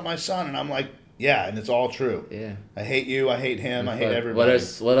said this about my son, and I'm like, yeah, and it's all true. Yeah. I hate you, I hate him, I hate everybody.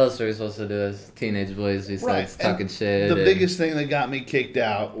 What else are we supposed to do as teenage boys besides talking shit? The biggest thing that got me kicked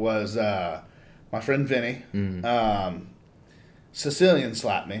out was my friend Vinny. Sicilian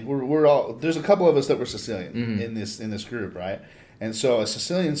slapped me. We're all, there's a couple of us that were Sicilian in this group, right? And so a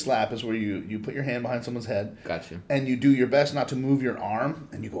Sicilian slap is where you put your hand behind someone's head. Gotcha. And you do your best not to move your arm,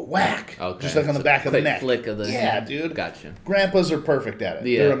 and you go whack. Okay. Just like on the back of the neck. Flick of the hand. Dude. Gotcha. Grandpas are perfect at it.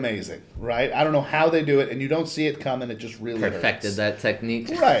 Yeah. They're amazing, right? I don't know how they do it, and you don't see it coming. It just really perfected hurts. That technique.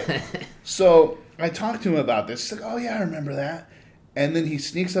 Right. So I talked to him about this. He's like, oh, yeah, I remember that. And then he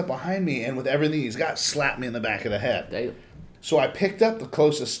sneaks up behind me, and with everything he's got, slapped me in the back of the head. Damn. So I picked up the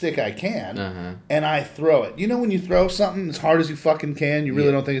closest stick I can, and I throw it. You know when you throw something as hard as you fucking can, you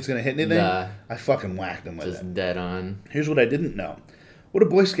really don't think it's going to hit anything? Nah. I fucking whacked him with it. Just dead on. Here's what I didn't know. What do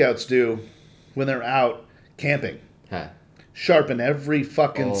Boy Scouts do when they're out camping? Huh. Sharpen every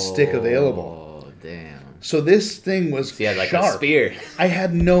fucking stick available. Oh, damn. So this thing was like sharp. A spear. I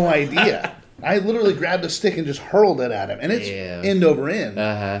had no idea. I literally grabbed a stick and just hurled it at him. And it's end over end.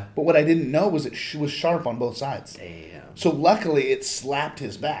 But what I didn't know was it was sharp on both sides. Damn. So luckily it slapped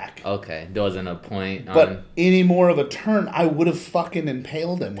his back. Okay. There wasn't a point on... But any more of a turn, I would have fucking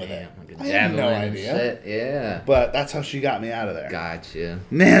impaled him with it. Like I had no idea. Shit. Yeah. But that's how she got me out of there. Gotcha.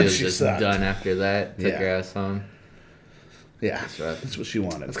 Man, she was just sucked. Done after that. Took her ass home. Yeah. That's what she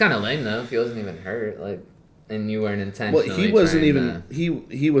wanted. It's kind of lame though if he wasn't even hurt. Like... And you weren't intentionally. Well, he wasn't even.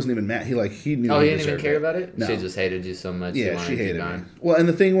 He wasn't even mad. He knew. Oh, he didn't even care about it. No. She just hated you so much. Yeah, she hated me. Well, and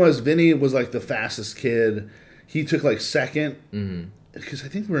the thing was, Vinny was like the fastest kid. He took like second because I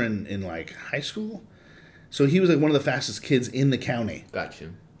think we're in like high school, so he was like one of the fastest kids in the county.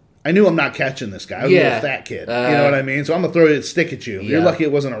 Gotcha. I knew I'm not catching this guy. I was a little fat kid. You know what I mean? So I'm gonna throw a stick at you. Yeah. You're lucky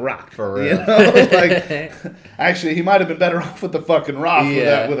it wasn't a rock. For real. You know? Like, actually, he might have been better off with the fucking rock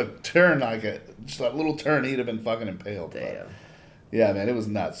with a turn like it. Just that little turn, he'd have been fucking impaled. Damn. Yeah, man, it was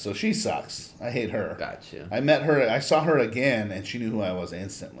nuts. So she sucks. I hate her. Gotcha. I met her. I saw her again, and she knew who I was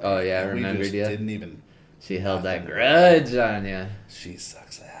instantly. Oh yeah, I remembered. We just didn't even. She held that grudge on you. She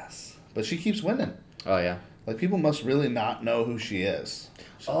sucks ass, but she keeps winning. Oh yeah. Like people must really not know who she is.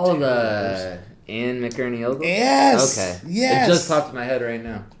 She's the Ann McCurney Ogle. Yes. Okay. Yes. It just popped in my head right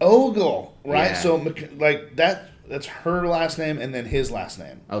now. Ogle, right? Yeah. So like that. That's her last name and then his last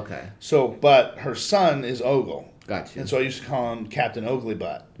name. Okay. So, but her son is Ogle. Gotcha. And so I used to call him Captain Oakley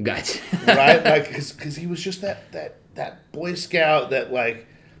Butt. Gotcha. Right? Like, because he was just that Boy Scout that, like,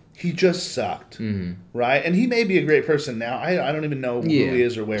 he just sucked. Mm-hmm. Right? And he may be a great person now. I don't even know who he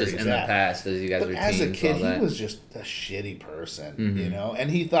is or where just he's in at. the past, as you guys were teens. As a kid, he was just a shitty person, you know?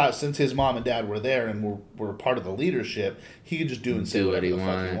 And he thought since his mom and dad were there and were part of the leadership, he could just do and say whatever the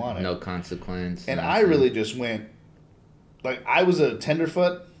fuck he wanted. No consequence. And I really just went... Like, I was a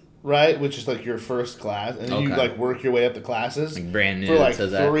tenderfoot, right? Which is, like, your first class. And then you, like, work your way up the classes. Like, brand new for, like, to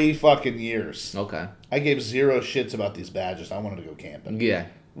that. 3 fucking years. Okay. I gave 0 shits about these badges. I wanted to go camping. Yeah.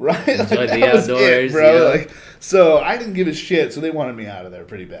 Right? Enjoy like, the outdoors. It, bro. Yeah. Like, so, I didn't give a shit, so they wanted me out of there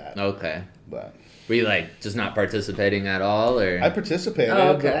pretty bad. Okay. But... Were you, like, just not participating at all, or...? I participated.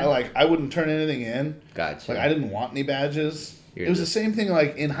 Oh, okay. But I wouldn't turn anything in. Gotcha. Like, I didn't want any badges. It was the same thing,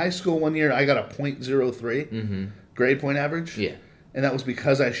 like, in high school one year, I got a .03 grade point average. Yeah. And that was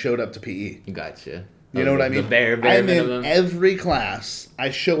because I showed up to PE. Gotcha. You know what I mean? The bare I'm minimum. in every class.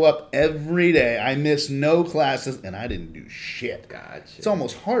 I show up every day. I miss no classes, and I didn't do shit. Gotcha. It's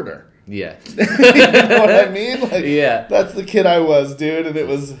almost harder. Yeah. You know what I mean? Like, yeah. That's the kid I was, dude, and it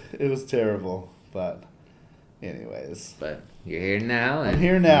was terrible. But, anyways. But you're here now. And I'm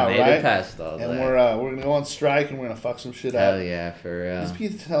here now, made right? It past all and that. we're gonna go on strike, and we're gonna fuck some shit up. Hell yeah, for real. These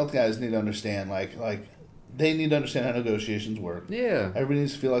Pizza Health guys need to understand, like. They need to understand how negotiations work. Yeah. Everybody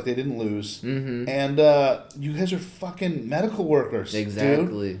needs to feel like they didn't lose. Mm-hmm. And you guys are fucking medical workers.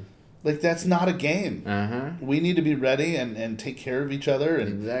 Exactly. Dude. Like, that's not a game. Uh-huh. We need to be ready and take care of each other.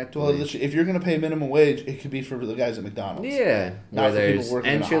 And exactly. If you're going to pay minimum wage, it could be for the guys at McDonald's. Yeah. Not where for people there's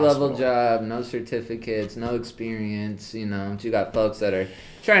working in a entry-level hospital. job, no certificates, no experience, you know. You got folks that are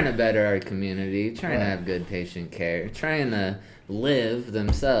trying to better our community, trying to have good patient care, trying to live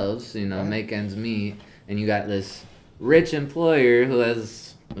themselves, you know, make ends meet. And you got this rich employer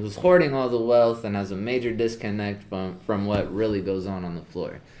who's hoarding all the wealth and has a major disconnect from what really goes on the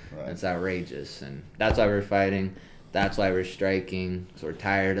floor. Right. It's outrageous, and that's why we're fighting. That's why we're striking. So we're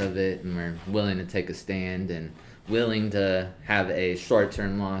tired of it, and we're willing to take a stand and willing to have a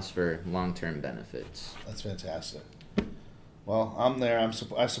short-term loss for long-term benefits. That's fantastic. Well, I'm there.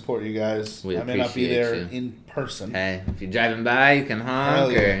 I support you guys. We I may not be there you. in person. Hey, if you're driving by, you can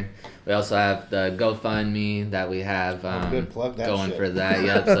honk. Yeah. Or we also have the GoFundMe that we have good. Plug that going shit. for that.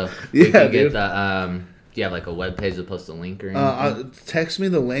 Yep. So we can get the. Do you have like a web page to post a link or anything? Text me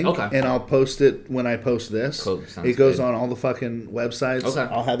the link, and I'll post it when I post this. Cool. It goes on all the fucking websites.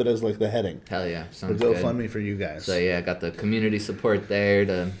 Okay. I'll have it as like the heading. Hell yeah. Sounds the good. GoFundMe for you guys. So yeah, I got the community support there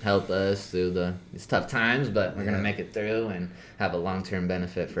to help us through these tough times, but we're gonna make it through and have a long-term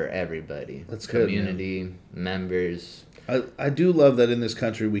benefit for everybody. That's good. Community, members. I do love that in this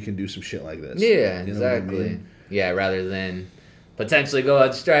country we can do some shit like this. Yeah, exactly. I mean? Yeah, rather than potentially go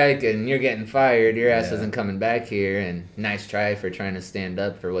on strike and you're getting fired, your ass isn't coming back here, and nice try for trying to stand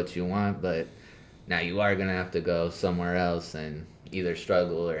up for what you want, but now you are going to have to go somewhere else and either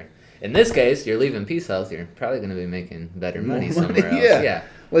struggle or, in this case, you're leaving Peace Health, you're probably going to be making better money somewhere else. Yeah.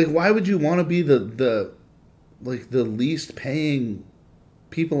 Like, why would you want to be the least paying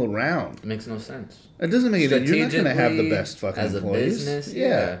people around? It makes no sense. It doesn't make any. You're not going to have the best fucking as employees. A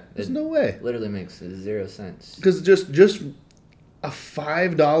business, there's no way. Literally makes 0 sense. Because just a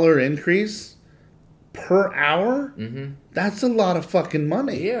 $5 increase per hour, that's a lot of fucking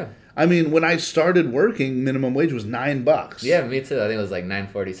money. Yeah. I mean, when I started working, minimum wage was $9. Yeah, me too. I think it was like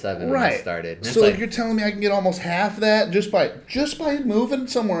 $9.47 when I started. So you're telling me I can get almost half that just by moving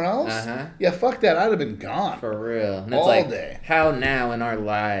somewhere else? Uh-huh. Yeah, fuck that. I'd have been gone. For real. And all it's like, day. How now in our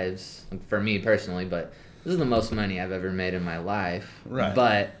lives, for me personally, but this is the most money I've ever made in my life. Right.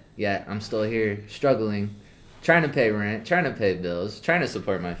 But yet I'm still here struggling, trying to pay rent, trying to pay bills, trying to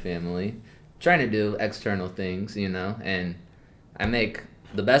support my family, trying to do external things, and I make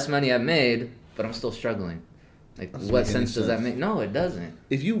the best money I've made, but I'm still struggling. Like, what sense does that make? No, it doesn't.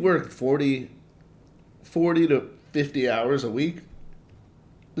 If you work 40 to 50 hours a week,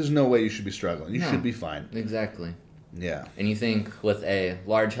 there's no way you should be struggling. You should be fine. Exactly. Yeah. And you think with a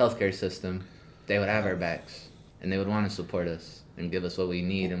large healthcare system, they would have our backs, and they would want to support us and give us what we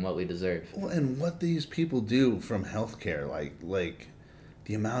need and what we deserve. Well, and what these people do from healthcare, like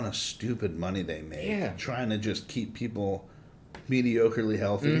the amount of stupid money they make, trying to just keep people mediocrely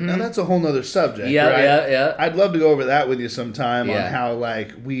healthy. Now that's a whole nother subject. Yeah. I'd love to go over that with you sometime on how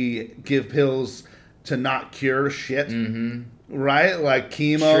we give pills to not cure shit, right? Like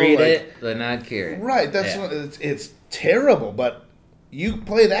chemo, treat it but not cure it. Right. That's it's terrible, but you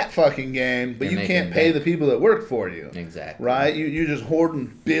play that fucking game, but you can't pay the people that work for you. Exactly. Right? You're just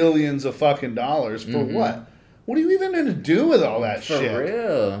hoarding billions of fucking dollars for what? What are you even going to do with all that shit? For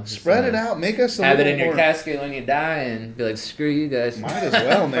real. Spread it out. Make us have it in your casket when you die and be like, screw you guys. Might as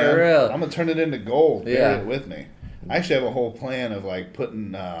well, man. For real. I'm going to turn it into gold. Bury it with me. I actually have a whole plan of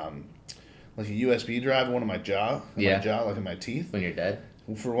putting like a USB drive in one of my jaw. My jaw, like in my teeth. When you're dead?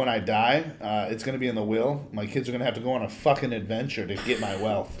 For when I die, it's going to be in the will. My kids are going to have to go on a fucking adventure to get my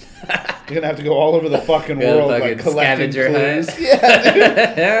wealth. They're going to have to go all over the fucking world, collecting clues. Hunt.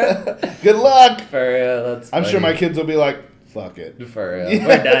 Yeah, dude. Good luck. For real, that's I'm sure my kids will be like, fuck it. For real.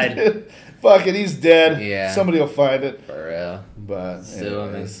 We're done. Fuck it, he's dead. Yeah. Somebody will find it. For real. But sue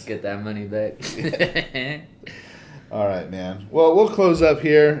him and get that money back. All right, man. Well, we'll close up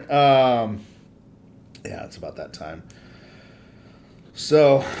here. Yeah, it's about that time.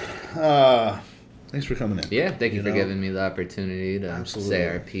 So, thanks for coming in. Yeah, thank you for giving me the opportunity to say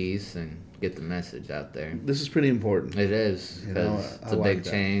our piece and get the message out there. This is pretty important. It is, because it's a big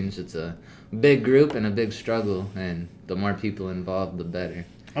change. It's a big group and a big struggle, and the more people involved, the better.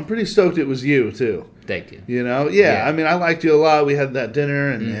 I'm pretty stoked it was you, too. Thank you. Yeah, I mean, I liked you a lot. We had that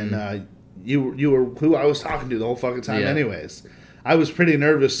dinner, and you were who I was talking to the whole fucking time anyways. I was pretty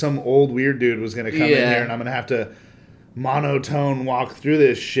nervous some old weird dude was going to come in here, and I'm going to have to monotone walk through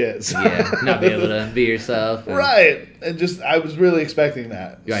this shit. So. Yeah, not be able to be yourself. Right. And I was really expecting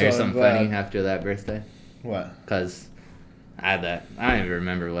that. You want to hear something funny after that birthday? What? Because I had that. I don't even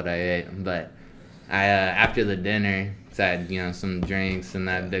remember what I ate, but I after the dinner, I had some drinks and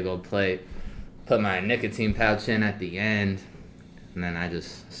that big old plate, put my nicotine pouch in at the end, and then I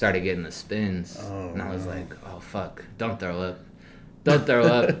just started getting the spins. And I was like, oh, fuck. Don't throw up. Don't throw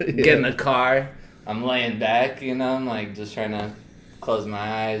up. Get in the car. I'm laying back, I'm like just trying to close my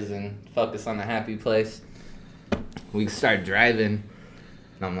eyes and focus on the happy place. We start driving,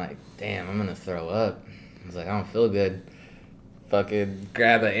 and I'm like, damn, I'm going to throw up. I was like, I don't feel good. Fucking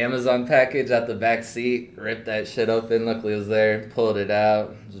grab an Amazon package out the back seat, rip that shit open. Luckily it was there, pulled it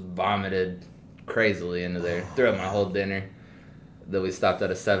out, just vomited crazily into there. Threw up my whole dinner. Then we stopped at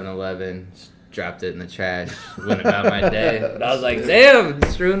a 7-Eleven, dropped it in the trash, went about my day. But I was like, damn,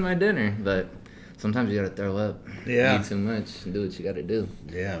 just ruined my dinner. But sometimes you gotta throw up. Yeah. Eat too much and do what you gotta do.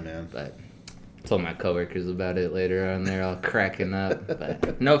 Yeah, man. But Told my coworkers about it later on. They're all cracking up.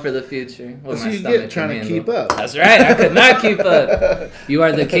 But no for the future. That's what you get trying to keep up. That's right. I could not keep up. You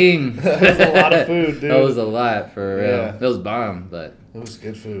are the king. That was a lot of food, dude. That was a lot, for real. Yeah. It was bomb, but... It was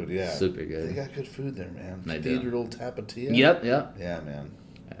good food, yeah. Super good. They got good food there, man. They Cathedral Tapatia. Yep. Yeah, man.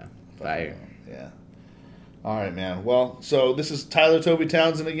 Yeah. Fire. Yeah. All right, man. Well, so this is Tyler Toby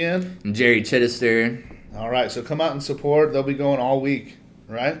Townsend again. And Jerry Chidester. All right, so come out and support. They'll be going all week,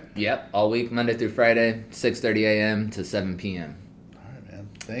 right? Yep, all week, Monday through Friday, 6:30 a.m. to 7 p.m. All right, man.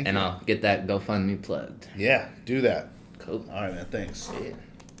 Thank you. And I'll get that GoFundMe plugged. Yeah, do that. Cool. All right, man. Thanks. Yeah.